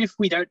 okay, even if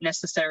we don't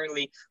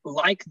necessarily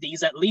like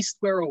these, at least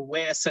we're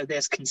aware so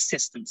there's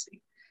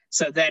consistency.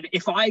 So then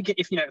if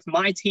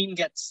my team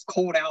gets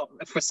called out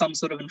for some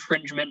sort of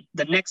infringement,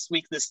 the next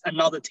week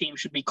another team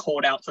should be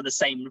called out for the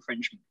same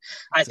infringement.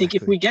 I think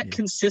if we get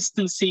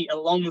consistency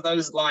along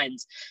those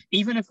lines,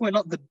 even if we're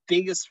not the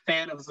biggest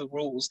fan of the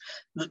rules,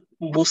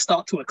 we'll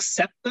start to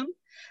accept them.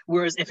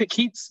 Whereas if it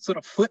keeps sort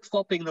of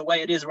flip-flopping the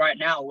way it is right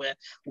now, where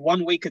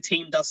one week a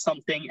team does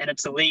something and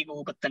it's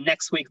illegal, but the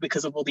next week,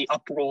 because of all the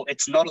uproar,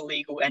 it's not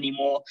illegal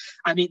anymore.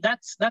 I mean,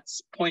 that's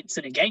points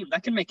in a game.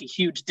 That can make a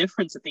huge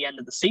difference at the end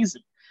of the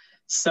season.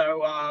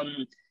 So,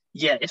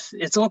 if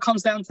it all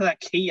comes down to that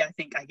key,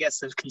 I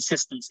guess, of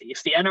consistency.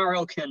 If the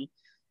NRL can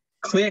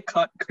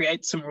clear-cut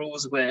create some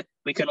rules where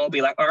we can all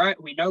be like, all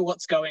right, we know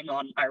what's going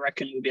on, I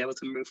reckon we'll be able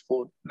to move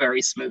forward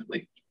very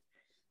smoothly.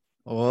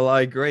 Well,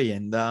 I agree.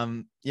 And,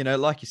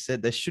 like you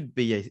said, there should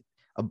be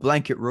a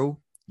blanket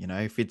rule.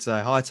 If it's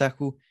a high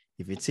tackle,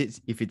 if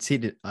it's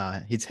hit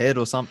his head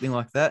or something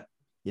like that,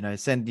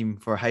 send him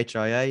for a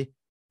HIA,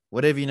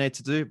 whatever you need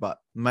to do, but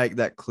make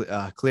that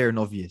clear and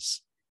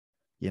obvious,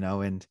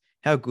 and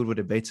how good would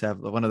it be to have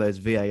one of those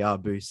VAR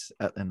booths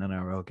at an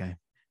NRL game?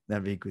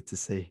 That'd be good to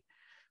see.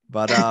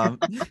 But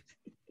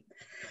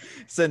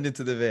send it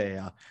to the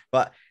VAR.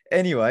 But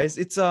anyways,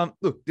 it's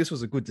look, this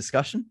was a good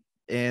discussion.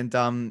 And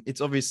it's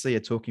obviously a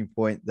talking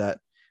point that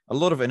a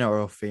lot of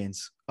NRL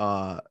fans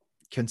are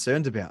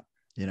concerned about,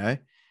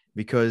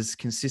 because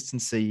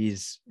consistency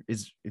is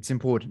it's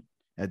important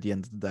at the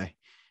end of the day.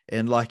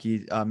 And like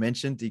you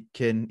mentioned, it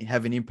can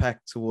have an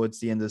impact towards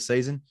the end of the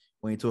season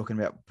when you're talking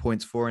about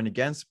points for and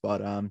against.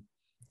 But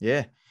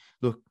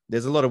look,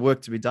 there's a lot of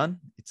work to be done.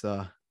 It's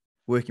a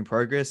work in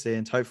progress,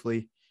 and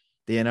hopefully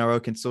the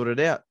NRL can sort it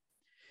out.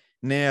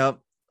 Now,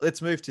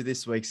 let's move to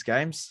this week's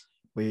games.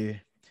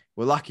 We're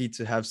lucky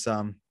to have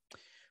some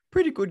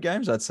pretty good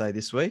games, I'd say,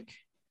 this week.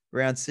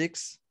 Round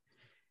 6.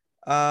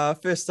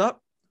 First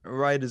up,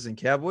 Raiders and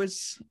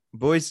Cowboys.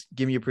 Boys,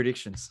 give me your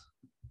predictions.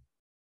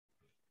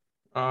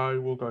 I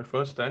will go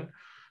first then.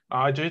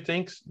 I do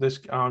think this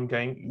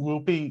game will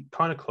be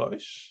kind of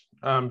close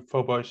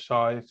for both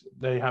sides.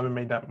 They haven't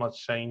made that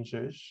much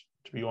changes,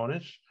 to be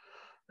honest,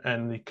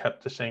 and they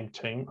kept the same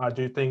team. I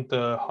do think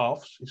the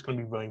halves is going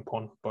to be very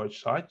important for both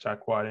sides,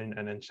 Jack Whiting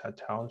and then Chad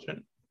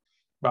Townsend.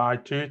 But I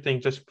do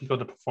think just because of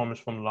the performance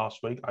from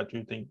last week, I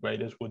do think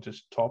Raiders will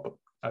just top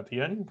at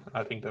the end.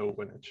 I think they will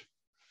win it.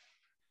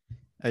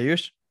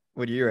 Ayush,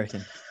 what do you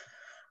reckon?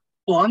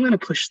 Well, I'm going to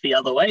push the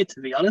other way,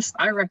 to be honest.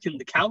 I reckon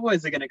the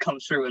Cowboys are going to come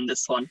through in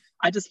this one.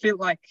 I just feel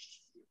like,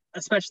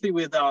 especially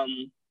with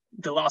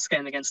the last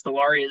game against the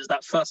Warriors,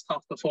 that first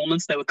half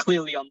performance, they were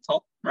clearly on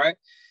top, right?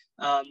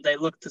 They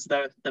looked as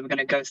though they were going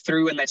to go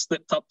through and they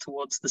slipped up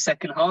towards the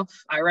second half.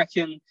 I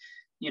reckon,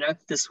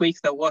 this week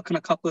they'll work on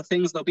a couple of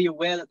things. They'll be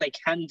aware that they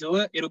can do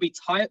it. It'll be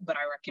tight, but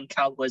I reckon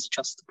Cowboys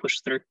just to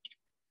push through.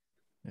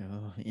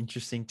 Oh,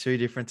 interesting. Two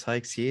different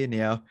takes here.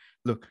 Now,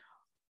 look,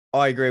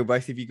 I agree with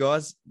both of you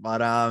guys, but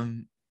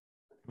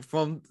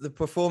from the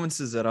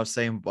performances that I've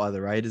seen by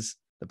the Raiders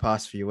the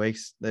past few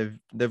weeks, they've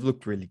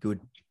looked really good.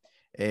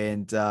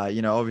 And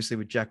obviously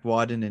with Jack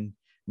Whiten and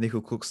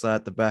Nickel Kluxler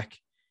at the back,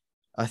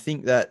 I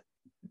think that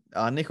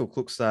Nickel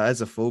Kluxler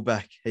as a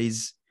fullback,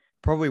 he's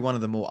probably one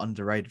of the more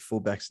underrated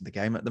fullbacks in the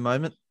game at the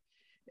moment.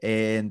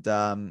 And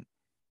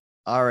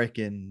I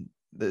reckon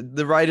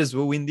the Raiders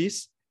will win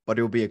this, but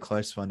it will be a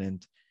close one,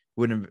 and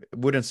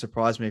wouldn't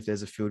surprise me if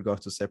there's a field goal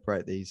to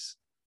separate these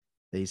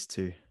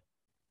two.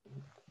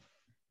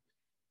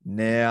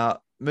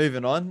 Now,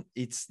 moving on,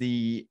 it's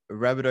the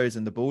Rabbitohs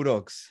and the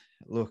Bulldogs.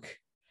 Look,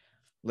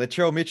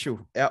 Latrell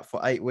Mitchell out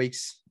for 8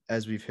 weeks,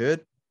 as we've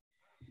heard.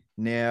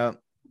 Now,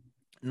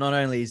 not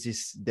only is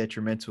this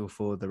detrimental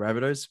for the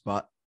Rabbitohs,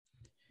 but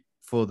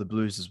for the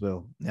Blues as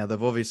well. Now,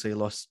 they've obviously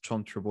lost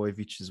Tom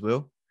Trbojevic as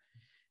well.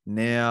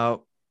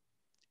 Now,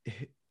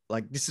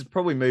 this is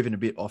probably moving a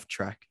bit off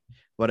track,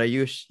 but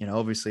Ayush,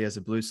 obviously as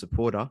a Blues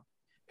supporter,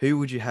 who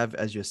would you have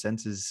as your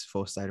centres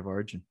for State of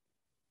Origin?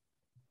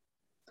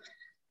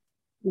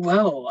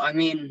 Well, I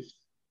mean,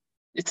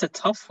 it's a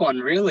tough one,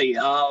 really.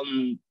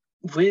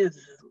 With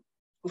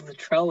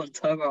Latrell and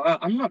Turbo,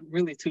 I'm not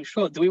really too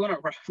sure. Do we want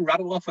to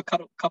rattle off a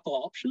couple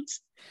of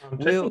options?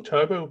 Taking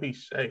Turbo will be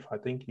safe. I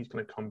think he's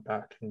going to come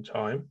back in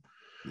time.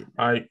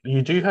 Yeah.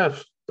 You do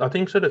have, I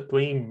think, so the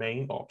three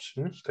main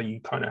options that you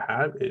kind of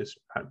have is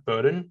Matt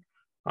Burton,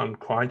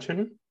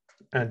 Crichton,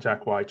 and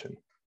Jack Whiten.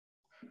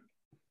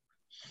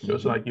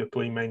 Those are your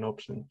three main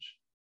options.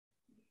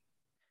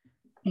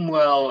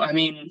 Well, I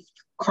mean,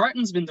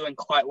 Crichton's been doing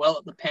quite well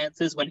at the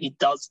Panthers when he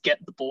does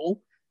get the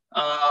ball.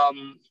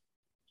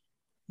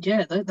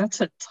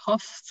 That's a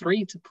tough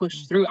three to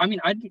push through. I mean,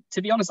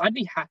 to be honest, I'd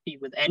be happy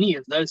with any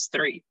of those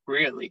three,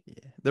 really.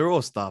 Yeah, they're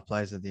all star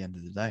players at the end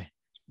of the day.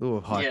 They're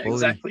all high quality.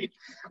 Exactly.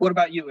 What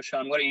about you,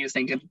 Ashan? What are you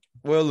thinking?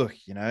 Well, look,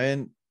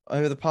 and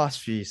over the past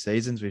few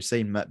seasons, we've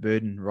seen Matt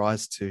Burton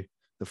rise to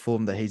the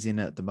form that he's in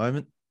at the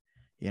moment,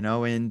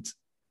 and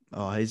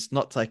he's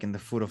not taking the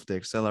foot off the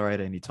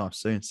accelerator anytime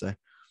soon. So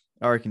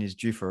I reckon he's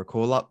due for a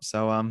call up.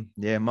 So,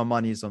 my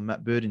money is on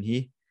Matt Burton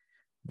here.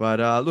 But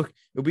look,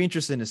 it'll be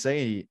interesting to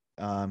see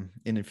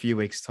in a few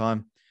weeks'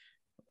 time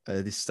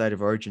this State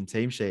of Origin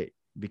team sheet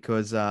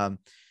because,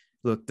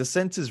 look, the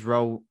centres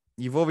role,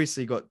 you've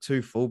obviously got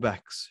two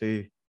fullbacks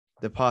who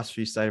the past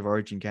few State of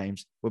Origin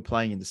games were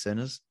playing in the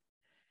centres.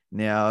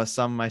 Now,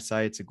 some may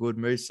say it's a good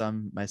move,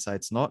 some may say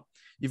it's not.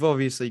 You've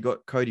obviously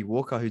got Cody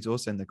Walker, who's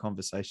also in the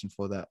conversation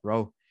for that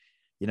role.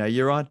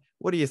 Jeroen,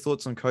 what are your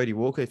thoughts on Cody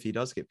Walker if he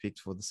does get picked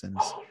for the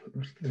centres?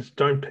 Just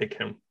don't pick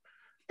him.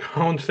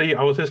 Currently,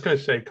 I was just going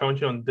to say,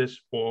 currently on this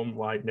form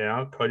right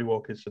now, Cody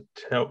Walker is a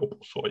terrible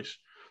choice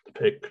to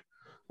pick.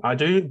 I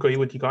do agree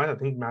with you guys. I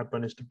think Matt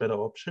Burton is the better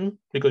option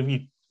because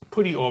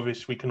pretty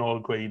obvious we can all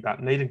agree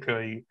that Nathan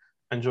Cleary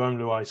and Jerome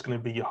Luai is going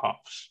to be your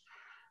halves.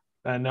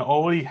 And they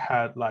already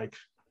had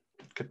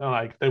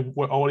they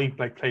were already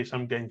played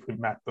some games with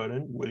Matt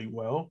Burton really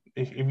well.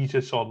 If you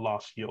just saw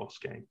last year's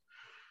game.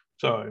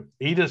 So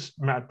either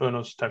Matt Burton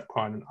or Steph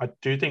Crichton. I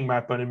do think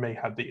Matt Burton may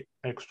have the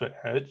extra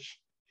edge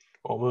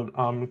over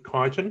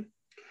Crichton.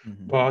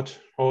 Mm-hmm. But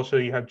also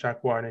you have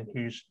Jack Whiten,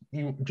 do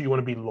you want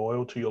to be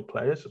loyal to your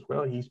players as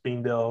well? He's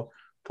been there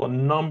for a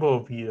number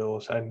of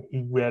years and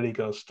he rarely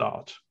goes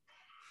start.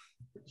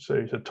 So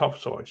it's a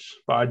tough choice.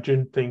 But I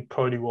didn't think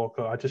Cody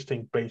Walker, I just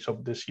think based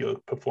on this year's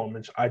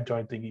performance, I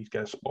don't think he's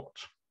going to spot.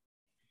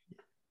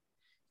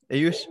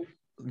 Ayush,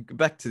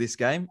 back to this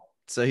game.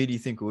 So who do you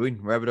think will win,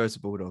 Rabbitohs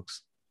or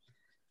Bulldogs?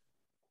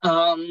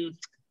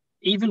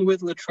 Even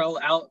with Latrell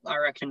out, I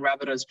reckon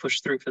Rabbitohs push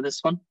through for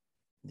this one.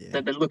 Yeah.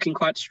 They've been looking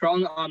quite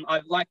strong.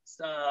 I've liked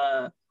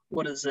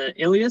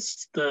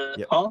Ilias,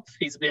 the half.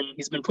 He's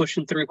been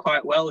pushing through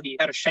quite well. He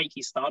had a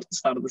shaky start at the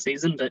start of the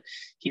season, but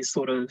he's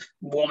sort of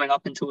warming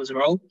up into his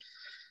role.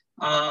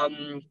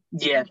 I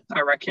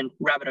reckon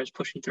Rabbitohs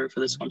pushing through for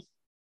this one.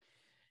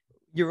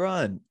 You're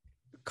right.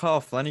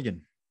 Kyle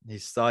Flanagan,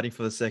 he's starting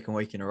for the second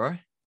week in a row.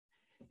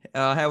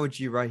 How would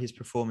you rate his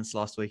performance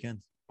last weekend?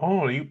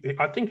 Oh,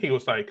 I think he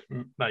was like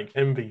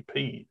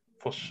MVP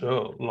for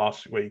sure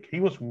last week.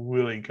 He was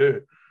really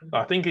good.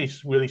 I think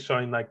he's really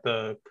showing like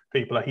the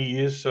people that he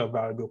is a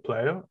valuable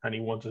player and he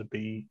wants to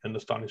be in the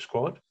starting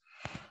squad.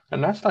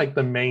 And that's like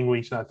the main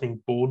reason I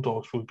think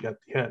Bulldogs will get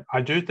the hit.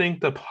 I do think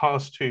the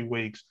past 2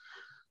 weeks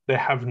they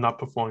have not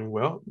performed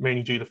well,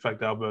 mainly due to the fact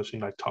they are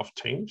versing like tough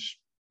teams.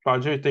 But I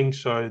do think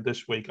so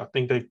this week. I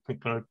think they're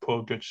going to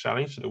pull good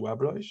challenge to the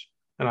Weblos,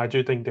 and I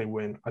do think they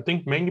win. I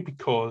think mainly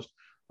because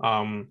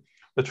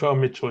Latrell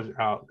Mitchell is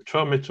out.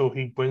 Latrell Mitchell,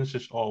 he wins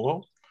this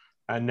all,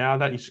 and now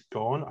that he's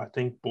gone, I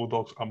think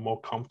Bulldogs are more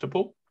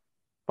comfortable.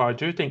 But I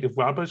do think if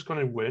Webber's going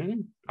to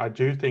win, I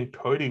do think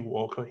Cody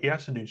Walker, he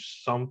has to do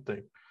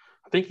something.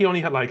 I think he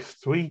only had like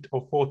 3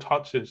 or 4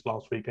 touches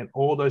last week, and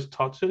all those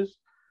touches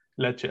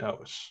led to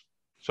errors.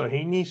 So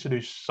he needs to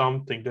do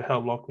something to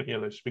help Lachlan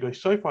Ilias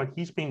because so far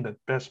he's been the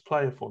best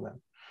player for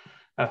them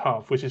at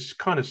half, which is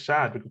kind of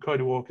sad because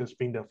Cody Walker's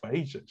been there for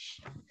ages.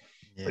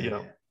 Yeah. But, you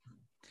know.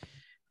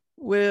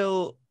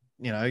 Well,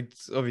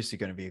 it's obviously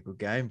going to be a good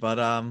game, but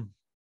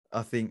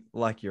I think,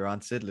 like your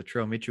aunt said,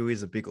 Latrell Mitchell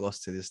is a big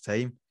loss to this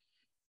team.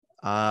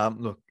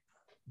 Look,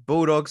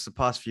 Bulldogs the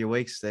past few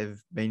weeks,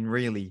 they've been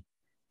really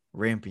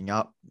ramping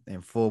up,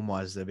 and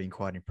form-wise, they've been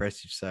quite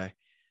impressive. So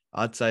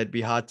I'd say it'd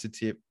be hard to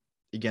tip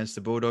against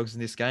the Bulldogs in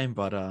this game,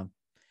 but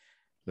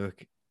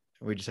look,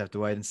 we just have to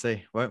wait and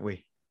see, won't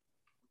we?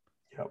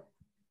 Yep.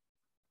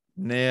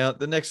 Now,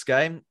 the next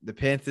game, the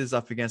Panthers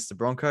up against the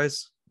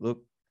Broncos.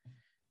 Look,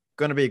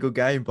 going to be a good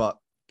game, but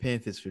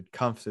Panthers should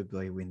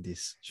comfortably win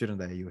this, shouldn't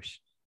they, Yush?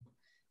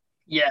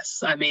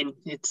 Yes, I mean,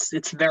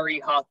 it's very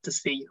hard to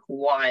see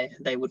why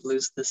they would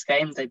lose this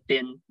game. They've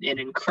been in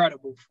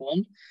incredible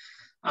form.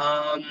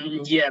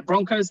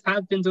 Broncos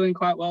have been doing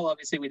quite well.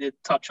 Obviously, we did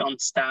touch on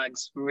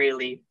Stags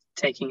really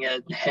taking a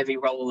heavy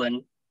role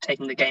and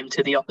taking the game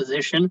to the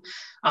opposition.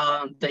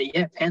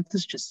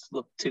 Panthers just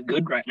look too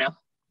good right now.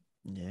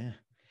 Yeah.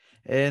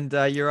 And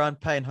your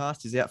aunt Payne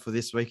Haas is out for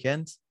this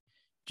weekend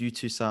due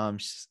to some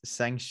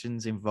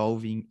sanctions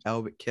involving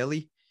Albert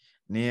Kelly.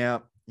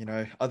 Now,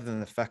 other than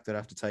the fact that I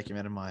have to take him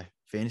out of my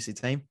fantasy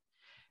team,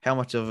 how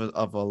much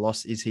of a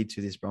loss is he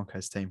to this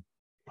Broncos team?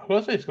 I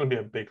would say it's going to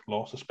be a big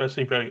loss,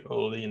 especially very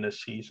early in the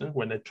season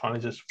when they're trying to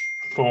just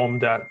form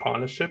that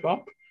partnership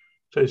up.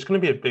 So it's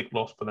going to be a big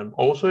loss for them.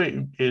 Also,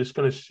 it is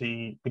going to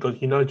see, because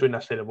during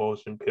that state of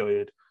origin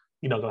period,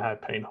 you're not going to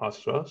have Payne Haas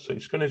as well. So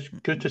it's going to be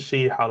good to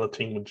see how the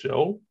team will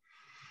gel.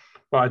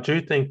 But I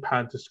do think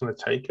Panthers going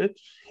to take it.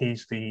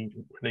 He's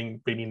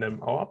beating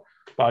them up.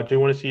 But I do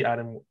want to see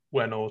Adam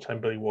Reynolds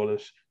and Billy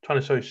Wallace trying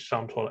to show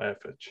some sort of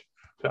effort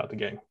throughout the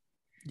game.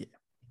 Yeah.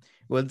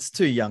 Well, it's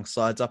 2 young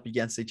sides up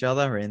against each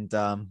other. And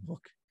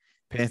look,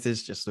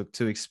 Panthers just look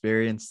too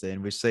experienced.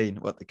 And we've seen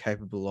what they're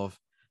capable of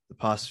the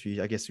past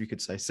few, I guess we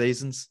could say,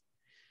 seasons.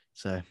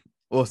 So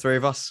all 3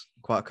 of us,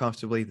 quite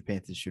comfortably, the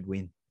Panthers should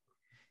win.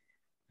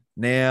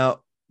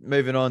 Now,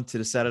 moving on to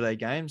the Saturday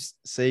games,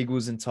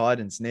 Seagulls and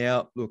Titans.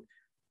 Now, look,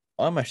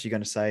 I'm actually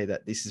going to say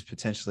that this is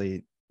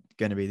potentially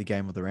going to be the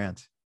game of the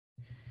round.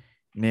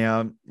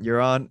 Now,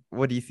 your aunt,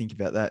 what do you think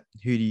about that?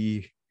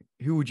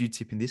 Who would you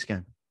tip in this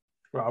game?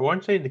 Well, I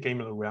won't say the game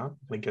of the round.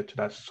 We get to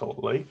that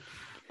shortly.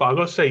 But I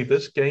got to say,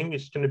 this game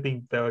is going to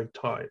be very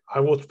tight.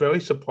 I was very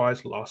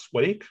surprised last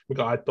week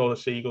because I thought the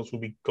Seagulls would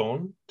be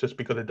gone just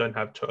because they don't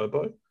have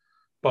Turbo.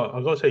 But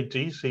I got to say,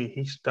 DC,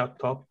 he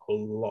stepped up a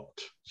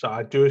lot. So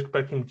I do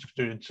expect him to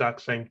do the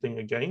exact same thing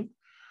again.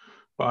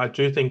 But I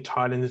do think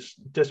Titans,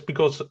 just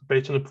because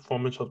based on the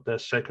performance of their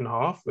second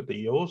half with the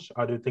Eels,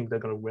 I do think they're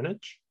going to win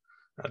it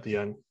at the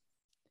end.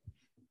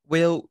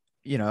 Well,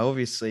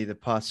 obviously the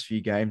past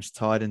few games,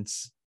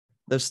 Titans,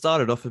 they've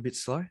started off a bit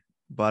slow,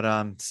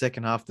 but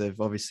second half, they've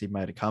obviously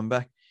made a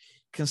comeback.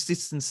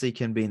 Consistency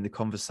can be in the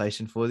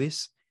conversation for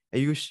this. Do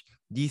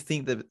you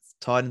think that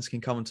Titans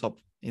can come on top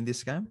in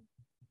this game?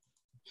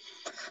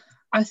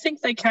 I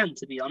think they can,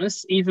 to be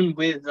honest, even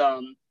with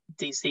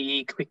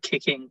DCE quick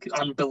kicking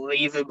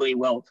unbelievably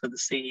well for the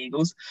Sea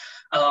Eagles.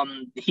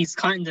 He's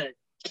kind of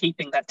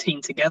keeping that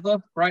team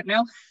together right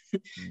now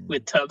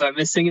with Turbo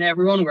missing and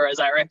everyone, whereas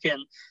I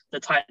reckon the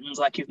Titans,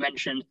 like you've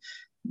mentioned,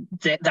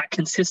 that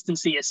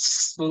consistency is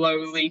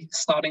slowly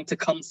starting to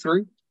come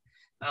through.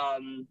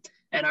 And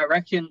I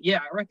reckon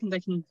they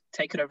can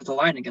take it over the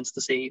line against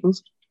the Sea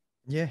Eagles.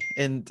 Yeah,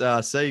 and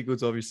Sea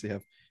Eagles obviously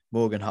have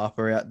Morgan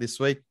Harper out this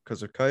week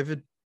because of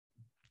COVID.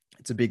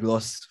 It's a big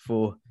loss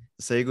for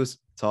the Sea Eagles.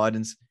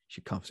 Titans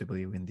should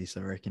comfortably win this,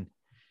 I reckon.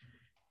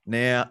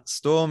 Now,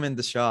 Storm and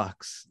the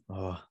Sharks.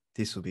 Oh,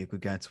 this will be a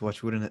good game to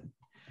watch, wouldn't it?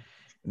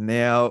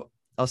 Now,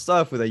 I'll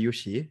start off with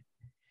Ayush here.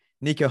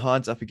 Nico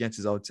Hines up against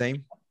his old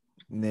team.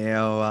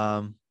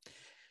 Now,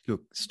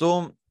 look,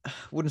 Storm,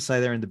 wouldn't say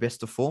they're in the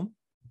best of form,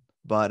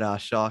 but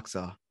Sharks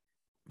are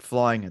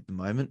flying at the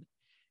moment.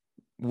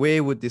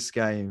 Where would this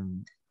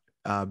game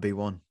be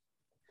won?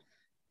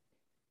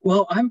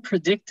 Well, I'm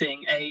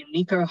predicting a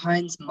Nico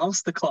Hines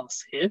masterclass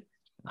here.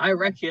 I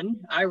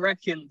reckon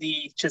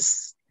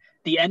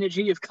the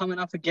energy of coming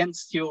up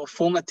against your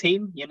former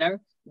team,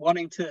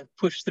 wanting to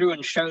push through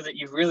and show that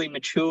you've really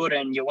matured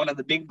and you're one of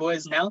the big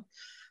boys now.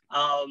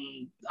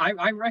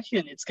 I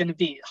reckon it's going to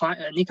be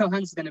Nico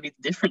Hines is going to be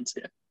the difference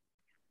here.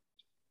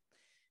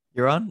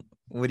 You're on.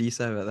 What do you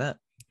say about that?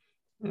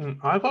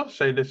 I gotta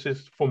say, this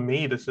is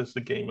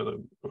the game of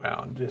the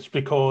round. Just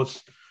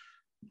because,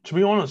 to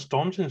be honest,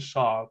 Storms and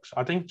Sharks,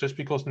 I think just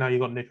because now you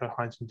got Nico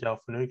Hines and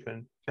Dale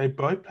Finucane, they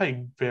both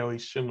play very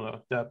similar.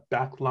 Their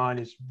back line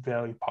is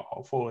very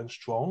powerful and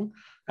strong,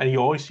 and you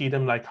always see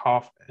them like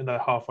in the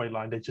halfway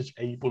line. They're just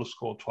able to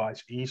score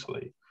twice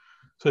easily.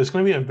 So it's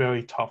going to be a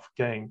very tough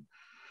game.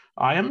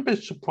 I am a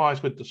bit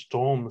surprised with the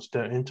Storms,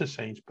 their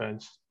interchange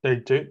bench.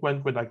 They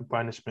went with like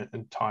Brandon Smith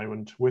and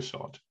Tyron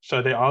Wishart.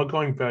 So they are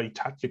going very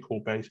tactical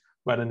based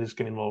rather than just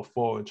getting more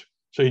forward.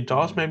 So it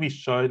does maybe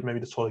show maybe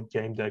the sort of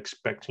game they're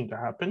expecting to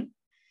happen.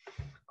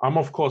 I'm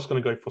of course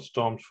going to go for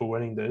Storms for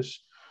winning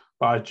this.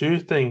 But I do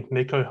think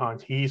Nico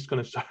Hines, he's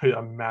going to show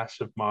a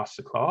massive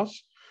masterclass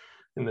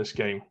in this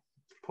game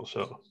for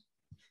sure.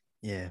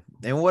 Yeah.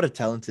 And what a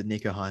talented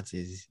Nico Hines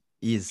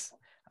is.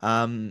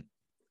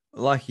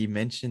 Like you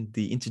mentioned,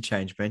 the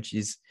interchange bench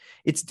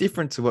it's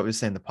different to what we've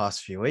seen the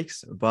past few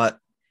weeks, but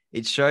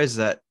it shows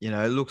that,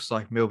 it looks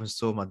like Melbourne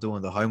Storm are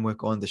doing the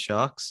homework on the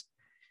Sharks.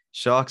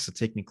 Sharks are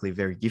technically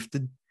very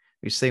gifted.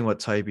 We've seen what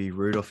Toby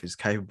Rudolph is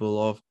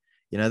capable of.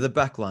 The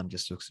back line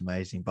just looks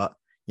amazing, but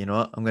you know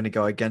what? I'm going to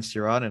go against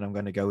Iran and I'm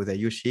going to go with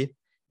Ayush here.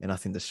 And I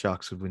think the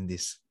Sharks would win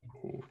this.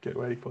 Ooh, get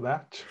ready for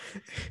that.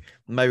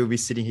 Maybe we'll be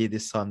sitting here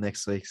this time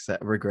next week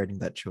regretting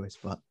that choice,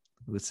 but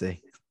we'll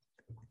see.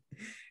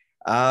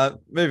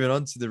 Moving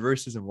on to the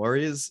Roosters and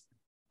Warriors.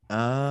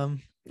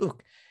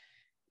 Look,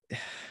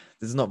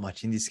 there's not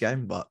much in this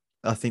game, but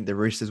I think the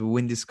Roosters will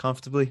win this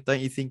comfortably. Don't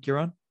you think,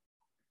 Yaron?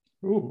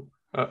 Ooh,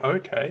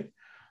 okay.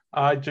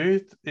 I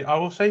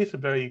will say it's a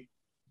very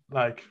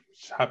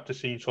have to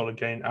see sort of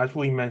game. As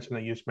we mentioned,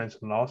 that you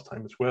mentioned last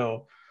time as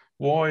well.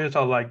 Warriors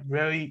are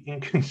very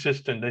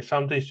inconsistent. They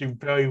sometimes do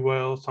very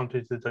well,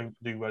 sometimes they don't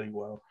do really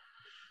well.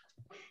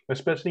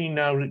 Especially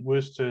now with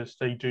Roosters,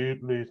 they do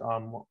lose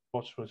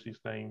what was his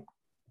name?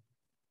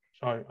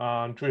 Sorry,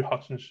 Drew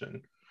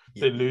Hutchinson.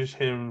 Yeah. They lose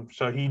him,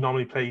 so he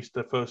normally plays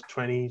the first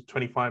 20,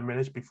 25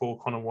 minutes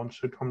before Connor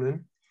Watson comes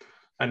in.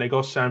 And they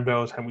got Sam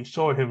Bells, and we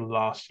saw him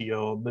last year,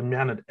 the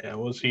amount of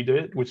errors he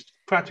did, which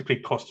practically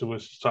cost the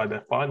Roosters side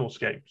their finals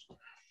games.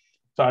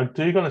 So I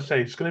do going to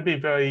say it's going to be a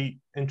very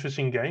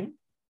interesting game.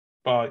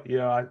 But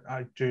yeah,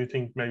 I do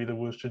think maybe the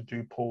Roosters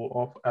do pull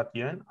off at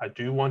the end. I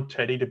do want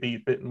Teddy to be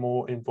a bit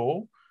more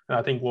involved. And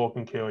I think Walker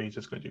and Keogh is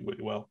just going to do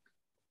really well.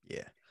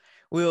 Yeah.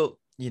 Well,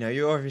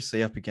 you're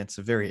obviously up against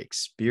a very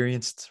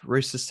experienced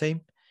Roosters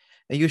team.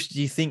 Do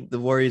you think the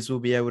Warriors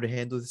will be able to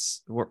handle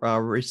this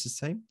Roosters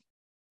team?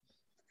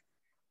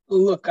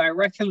 Look, I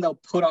reckon they'll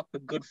put up a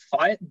good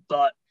fight,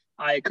 but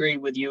I agree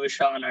with you,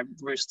 Ishan.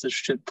 Roosters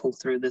should pull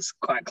through this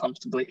quite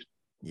comfortably.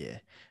 Yeah,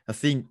 I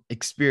think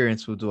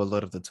experience will do a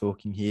lot of the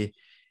talking here.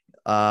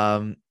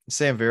 Sam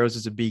Verrills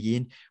is a big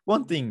in.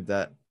 One thing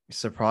that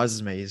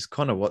surprises me is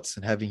Connor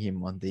Watson, having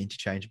him on the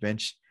interchange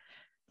bench.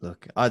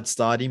 Look, I'd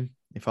start him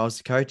if I was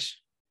the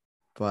coach,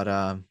 but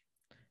I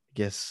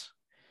guess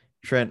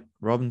Trent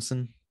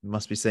Robinson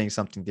must be saying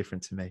something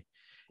different to me.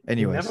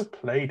 Anyways, he never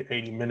played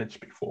 80 minutes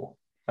before.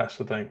 That's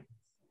the thing.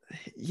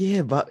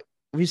 Yeah, but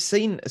we've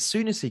seen as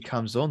soon as he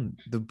comes on,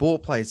 the ball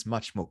play is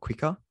much more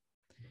quicker.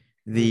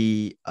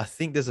 I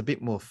think there's a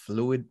bit more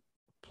fluid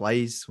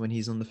plays when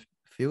he's on the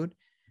field,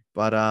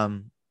 but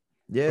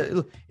yeah,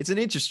 look, it's an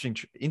interesting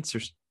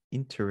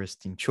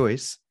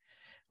choice.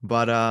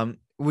 But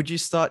would you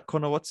start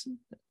Connor Watson,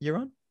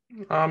 Yaron?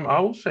 I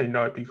will say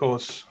no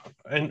because,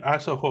 and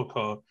as a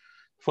hooker,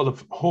 for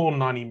the whole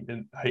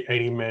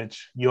 80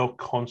 minutes, you're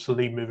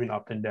constantly moving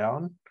up and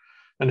down,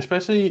 and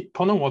especially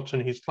Connor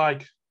Watson, he's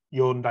like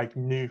your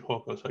new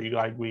hooker, so you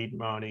like Reed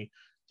Marnie,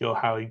 your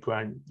Harry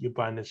Grant, your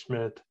Brandon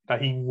Smith,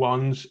 that he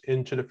runs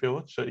into the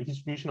field. So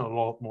he's using a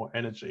lot more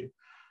energy.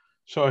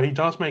 So he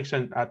does make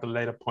sense at the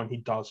later point, he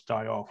does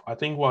die off. I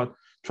think what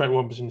Trent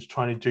Robinson is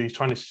trying to do, he's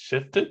trying to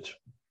shift it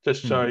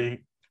just so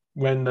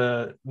when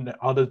the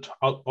other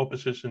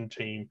opposition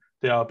team,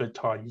 they are a bit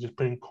tired, you just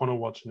bring Connor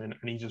Watson in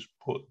and he just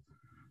put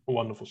a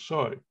wonderful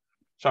show.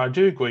 So I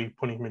do agree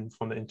putting him in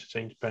from the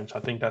interchange bench. I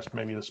think that's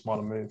maybe the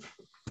smarter move.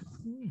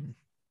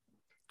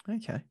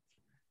 Okay.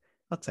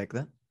 I'll take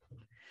that.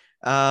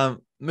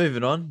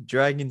 Moving on,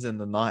 Dragons and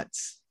the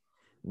Knights.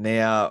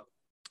 Now,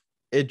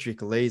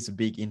 Edric Lee's a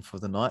big in for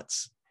the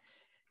Knights.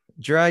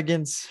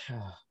 Dragons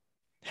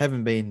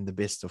haven't been the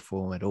best of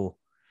form at all.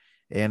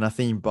 And I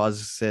think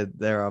Buzz said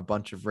there are a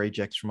bunch of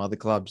rejects from other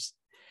clubs.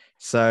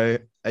 So,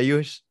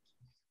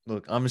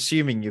 look, I'm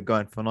assuming you're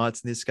going for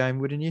Knights in this game,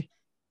 wouldn't you?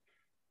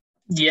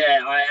 Yeah,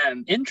 I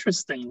am.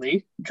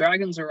 Interestingly,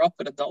 Dragons are up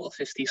at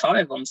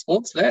 $1.55 on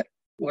Sportsbet,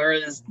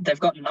 whereas they've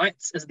got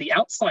Knights as the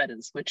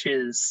outsiders, which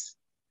is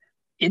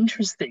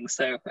interesting.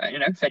 So,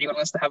 if anyone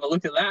wants to have a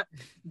look at that.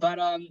 But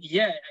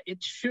yeah,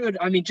 it should,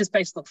 just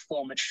based on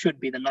form, it should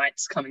be the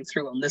Knights coming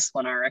through on this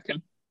one, I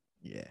reckon.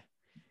 Yeah.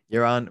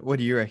 Yaron, what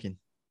do you reckon?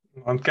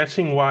 I'm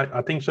guessing why.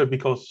 I think so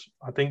because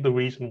I think the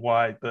reason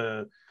why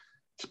the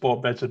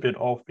sport bet's a bit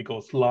off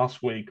because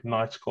last week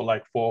Knights got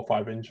like 4 or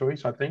 5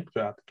 injuries, I think,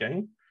 throughout the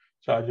game.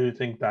 So I do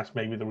think that's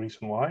maybe the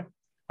reason why.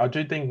 I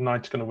do think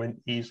Knights going to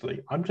win easily.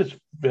 I'm just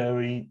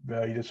very,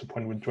 very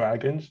disappointed with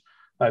Dragons.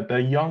 Like,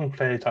 the young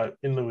players are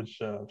in the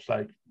reserves.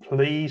 Like,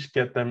 please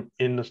get them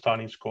in the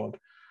starting squad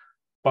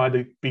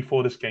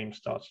before this game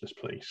starts, just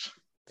please.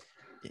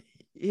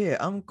 Yeah,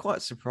 I'm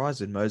quite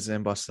surprised with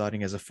Mozambique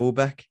starting as a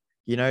fullback.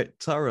 You know,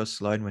 Tyrell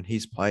Sloan, when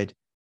he's played,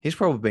 he's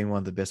probably been one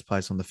of the best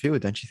players on the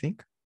field, don't you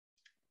think?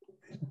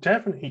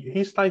 Definitely.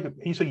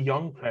 He's a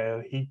young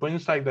player. He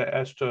brings like the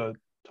extra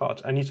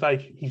touch, and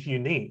he's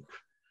unique.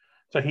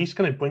 So he's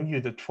going to bring you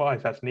the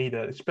tries that's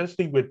needed,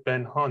 especially with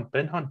Ben Hunt.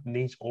 Ben Hunt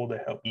needs all the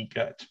help he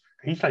gets.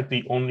 He's like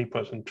the only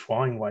person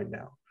trying right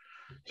now.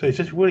 So it's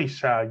just really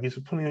sad. You're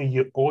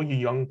putting all your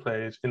young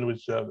players in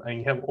reserve, and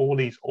you have all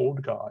these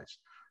old guys.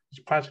 It's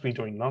practically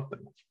doing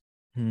nothing.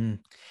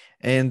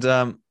 And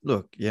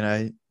look, you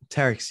know,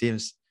 Tarek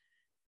Sims,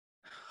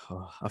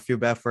 I feel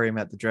bad for him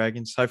at the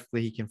Dragons.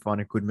 Hopefully he can find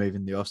a good move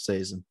in the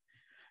offseason.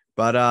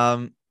 But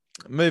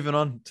moving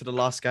on to the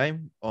last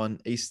game on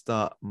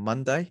Easter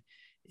Monday,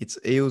 it's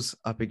Eels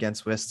up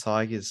against West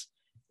Tigers.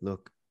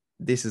 Look,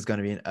 this is going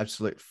to be an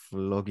absolute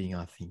flogging,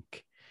 I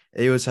think.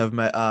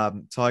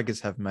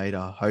 Tigers have made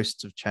a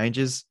host of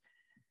changes.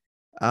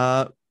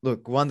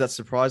 Look, one that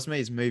surprised me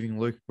is moving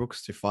Luke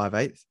Brooks to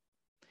 5'8"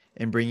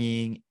 and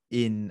bringing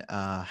in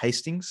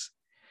Hastings.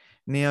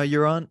 Now,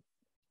 Euron,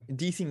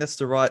 do you think that's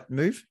the right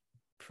move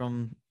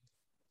from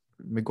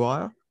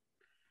Maguire?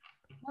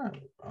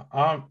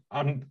 The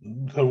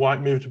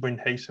right move to bring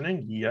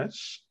Hastings,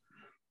 yes.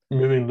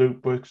 Moving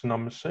Luke Brooks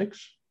number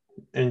 6,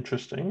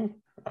 interesting.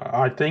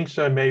 I think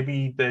so.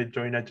 Maybe they're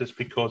doing that just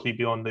because he'd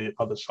be on the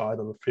other side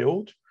of the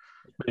field.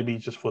 Maybe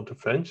just for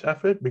defense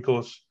effort,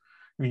 because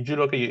if you do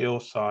look at your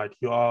Eels side,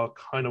 you are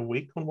kind of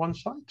weak on one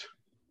side.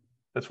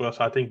 As well,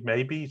 so I think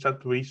maybe is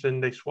that the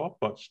reason they swap,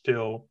 but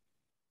still,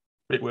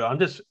 I'm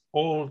just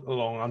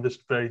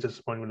very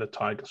disappointed with the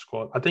Tiger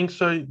squad. I think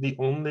so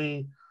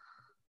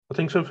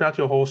throughout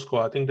your whole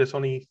squad, I think there's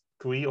only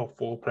 3 or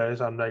 4 players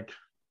I'm like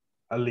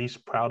at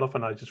least proud of,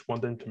 and I just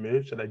want them to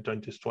move so they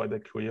don't destroy their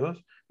careers,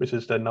 which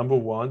is their number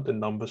 1, the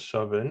number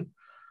 7,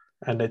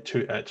 and their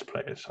 2 edge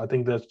players. I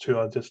think those 2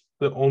 are just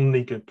the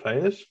only good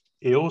players.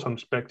 Eels, I'm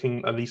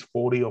expecting at least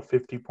 40 or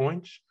 50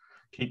 points.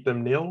 Keep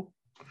them nil.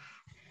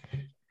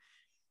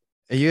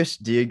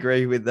 Ayush, do you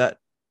agree with that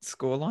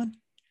scoreline?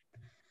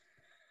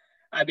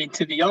 I mean,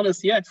 to be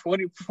honest, yeah,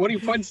 40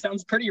 points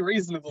sounds pretty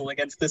reasonable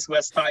against this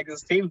West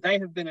Tigers team. They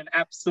have been an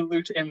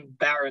absolute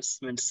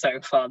embarrassment so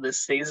far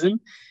this season.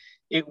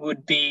 It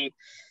would be,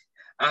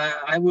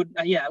 I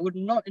would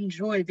not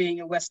enjoy being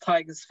a West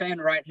Tigers fan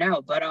right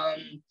now. But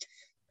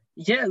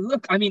yeah,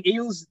 look, I mean,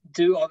 Eels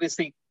do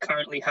obviously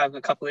currently have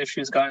a couple of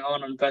issues going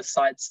on both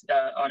sides,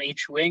 on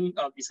each wing.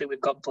 Obviously, we've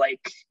got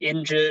Blake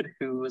injured,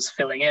 who was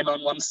filling in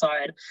on one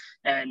side,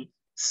 and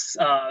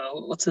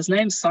what's his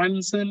name,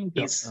 Simonson.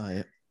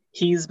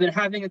 He's been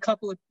having a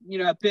couple of,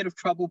 a bit of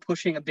trouble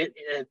pushing a bit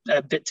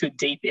too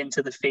deep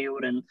into the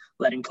field and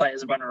letting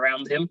players run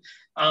around him.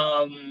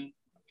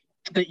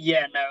 But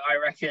yeah, no, I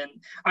reckon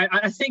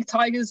I think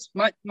Tigers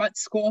might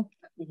score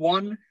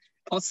 1,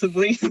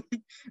 possibly.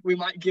 We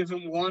might give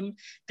them 1.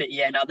 But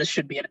yeah, no, this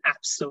should be an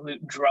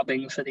absolute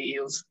drubbing for the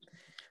Eels.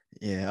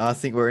 Yeah, I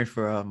think we're in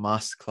for a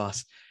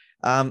masterclass.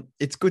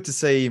 It's good to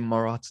see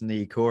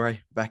Moratani Kore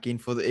back in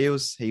for the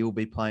Eels. He will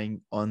be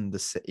playing in the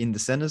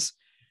centres.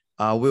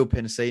 Will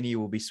Penasini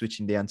will be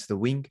switching down to the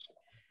wing.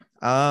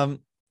 Oregon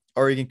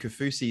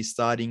Kaufusi is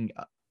starting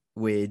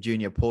where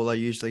Junior Paulo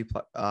usually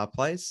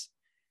plays.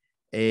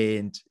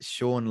 And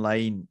Sean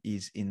Lane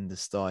is in the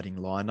starting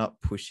lineup,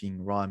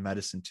 pushing Ryan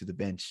Madison to the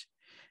bench.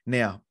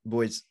 Now,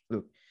 boys,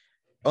 look,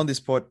 on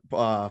this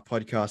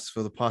podcast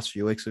for the past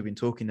few weeks, we've been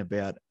talking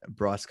about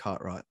Bryce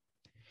Cartwright.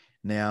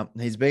 Now,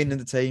 he's been in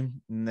the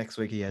team. Next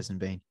week, he hasn't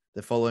been.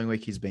 The following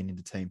week, he's been in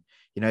the team.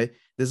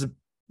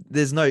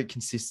 There's no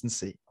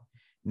consistency.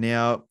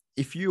 Now,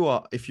 if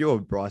you're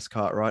Bryce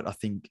Cartwright, I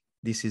think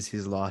this is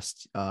his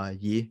last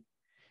year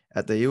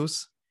at the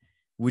Eels.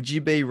 Would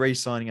you be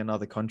re-signing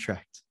another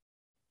contract?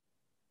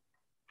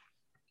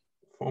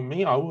 For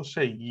me, I will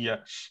say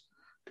yes.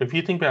 If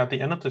you think about at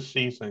the end of the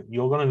season,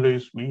 you're going to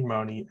lose Reed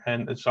Mooney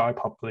and Isaiah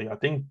Pupley. I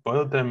think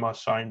both of them are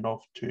signed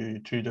off to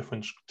 2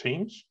 different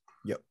teams.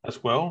 Yep.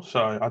 As well.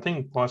 So I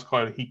think Bryce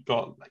Cartwright, he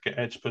got like an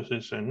edge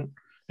position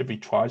if he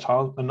tries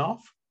hard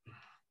enough.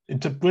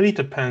 It really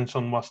depends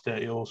on what's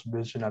their Eels'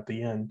 vision at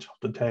the end of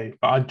the day.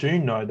 But I do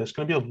know there's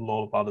going to be a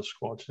lot of other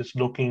squads just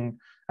looking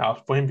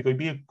out for him because he'd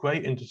be a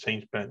great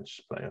interchange bench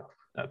player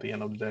at the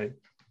end of the day.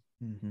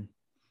 Mm-hmm.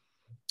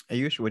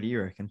 Ayush, what do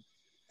you reckon?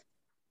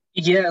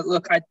 Yeah,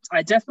 look,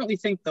 I definitely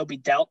think there'll be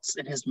doubts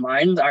in his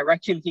mind. I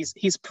reckon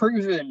he's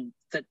proven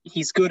that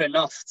he's good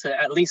enough to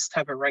at least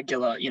have a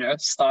regular,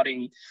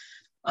 starting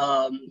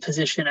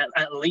position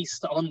at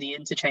least on the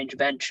interchange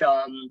bench.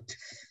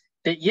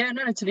 But yeah,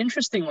 no, it's an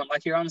interesting one.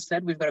 Like Yoran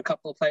said, we've got a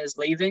couple of players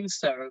leaving,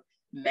 so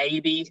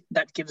maybe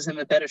that gives him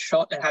a better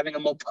shot at having a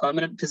more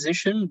permanent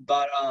position.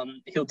 But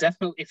he'll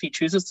definitely, if he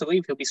chooses to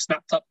leave, he'll be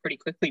snapped up pretty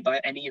quickly by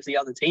any of the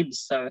other teams.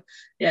 So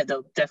yeah,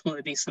 there'll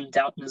definitely be some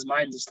doubt in his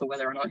mind as to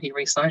whether or not he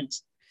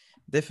resigns.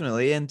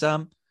 Definitely. And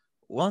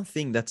one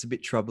thing that's a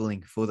bit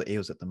troubling for the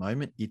Eels at the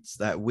moment, it's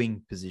that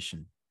wing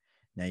position.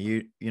 Now,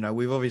 you know,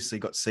 we've obviously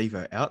got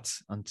Sivo out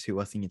until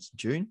I think it's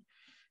June.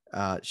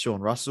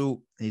 Sean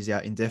Russell, he's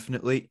out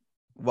indefinitely.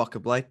 Walker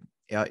Blake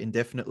out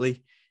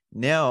indefinitely.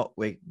 Now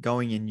we're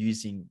going and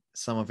using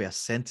some of our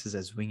centers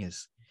as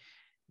wingers.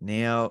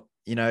 Now,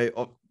 you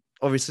know,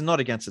 obviously not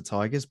against the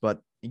Tigers,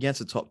 but against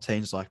the top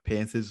teams like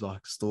Panthers,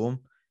 like Storm.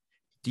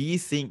 Do you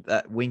think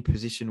that wing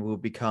position will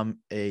become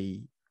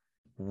a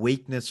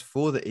weakness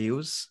for the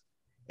Eels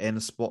and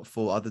a spot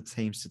for other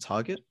teams to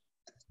target?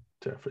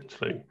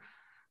 Definitely.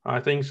 I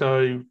think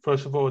so.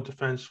 First of all,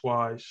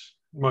 defense-wise,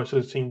 most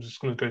of the teams are just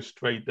going to go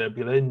straight there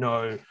because they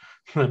know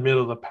the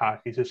middle of the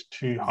pack is just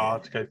too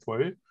hard to go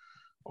through.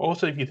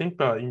 Also, if you think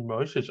about it in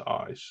Moses'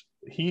 eyes,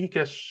 he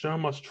gets so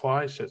much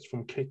try sets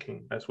from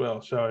kicking as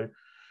well. So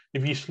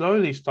if you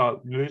slowly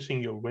start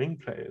losing your wing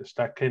players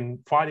that can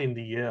fight in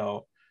the air,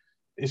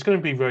 it's going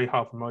to be very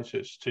hard for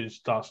Moses to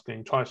start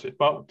getting try sets.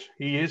 But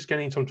he is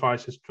getting some try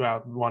sets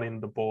throughout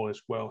running the ball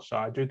as well. So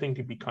I do think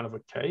he'd be kind of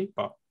okay.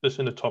 But this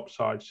in the top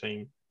side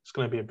scene, it's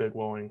going to be a bit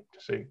worrying to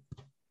see.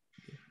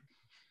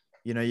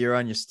 You know,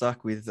 you're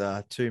stuck with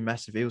two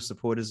massive Eels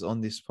supporters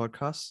on this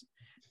podcast.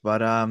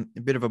 But a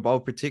bit of a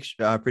bold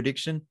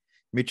prediction.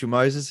 Mitchell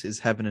Moses is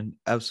having an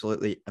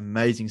absolutely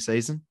amazing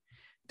season.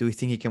 Do we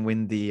think he can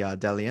win the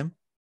Dally M?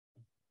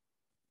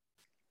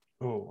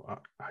 Oh,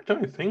 I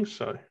don't think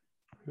so.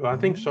 I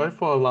think so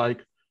far,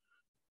 like,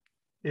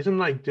 isn't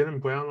like Dylan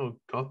Brown or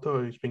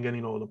Gotto who's been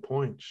getting all the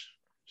points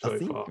so I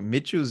think far?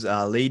 Mitchell's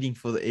leading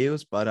for the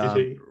Eels, but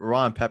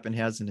Ryan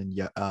Pappenhausen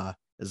and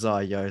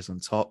Isaiah Yeo is on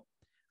top.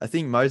 I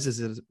think Moses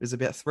is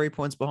about 3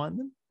 points behind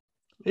them.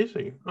 Is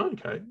he?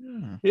 Okay.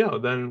 Yeah,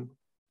 then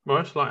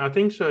most likely, I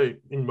think so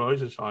in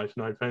Moses' eyes,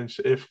 no offense,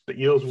 if the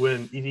Eels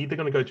win, he's either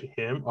going to go to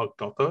him or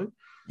Gotto.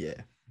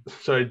 Yeah.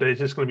 So they're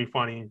just going to be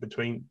fighting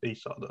between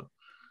each other.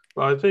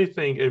 But I do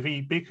think if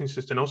he be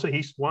consistent, also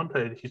he's one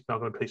player he's not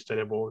going to play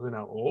steady balls in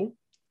at all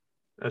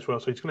as well.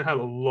 So he's going to have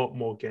a lot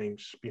more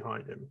games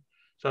behind him.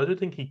 So I do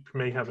think he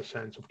may have a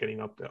sense of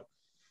getting up there.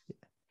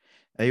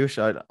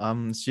 Ayush,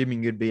 I'm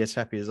assuming you'd be as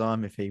happy as I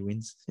am if he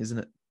wins, isn't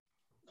it?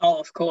 Oh,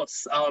 of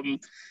course.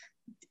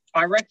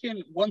 I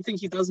reckon one thing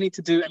he does need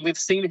to do, and we've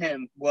seen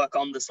him work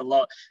on this a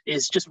lot,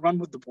 is just run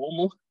with the ball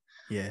more.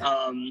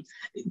 Yeah.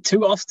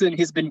 Too often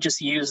he's been just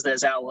used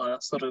as our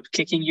sort of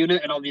kicking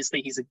unit, and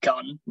obviously he's a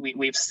gun.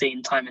 We've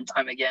seen time and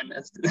time again,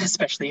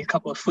 especially a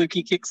couple of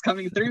fluky kicks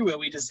coming through where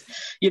we just,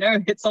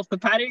 hits off the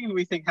padding and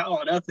we think, how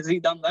on earth has he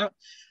done that?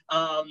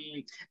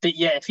 But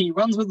yeah, if he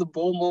runs with the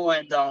ball more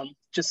and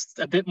just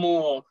a bit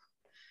more,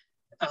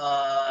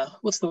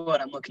 what's the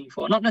word I'm looking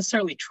for? Not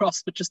necessarily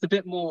trust, but just a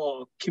bit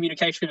more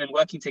communication and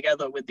working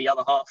together with the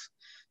other half.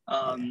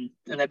 And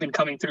they've been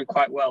coming through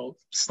quite well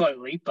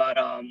slowly. But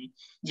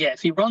yeah,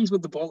 if he runs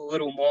with the ball a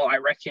little more, I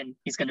reckon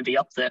he's going to be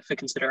up there for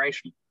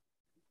consideration.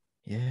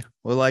 Yeah,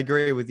 well, I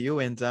agree with you.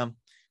 And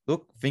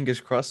look,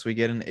 fingers crossed we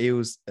get an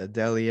Eels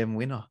Dally M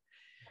winner.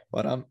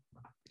 But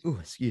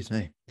excuse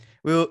me.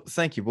 Well,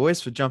 thank you,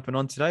 boys, for jumping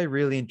on today.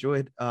 Really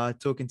enjoyed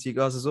talking to you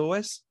guys as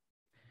always.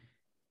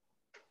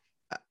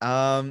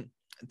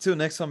 Until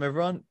next time,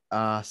 everyone,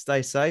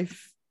 stay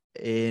safe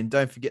and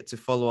don't forget to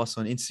follow us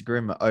on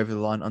Instagram at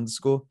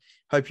 _overtheline_.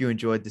 Hope you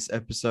enjoyed this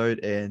episode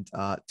and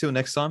till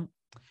next time,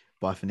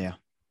 bye for now.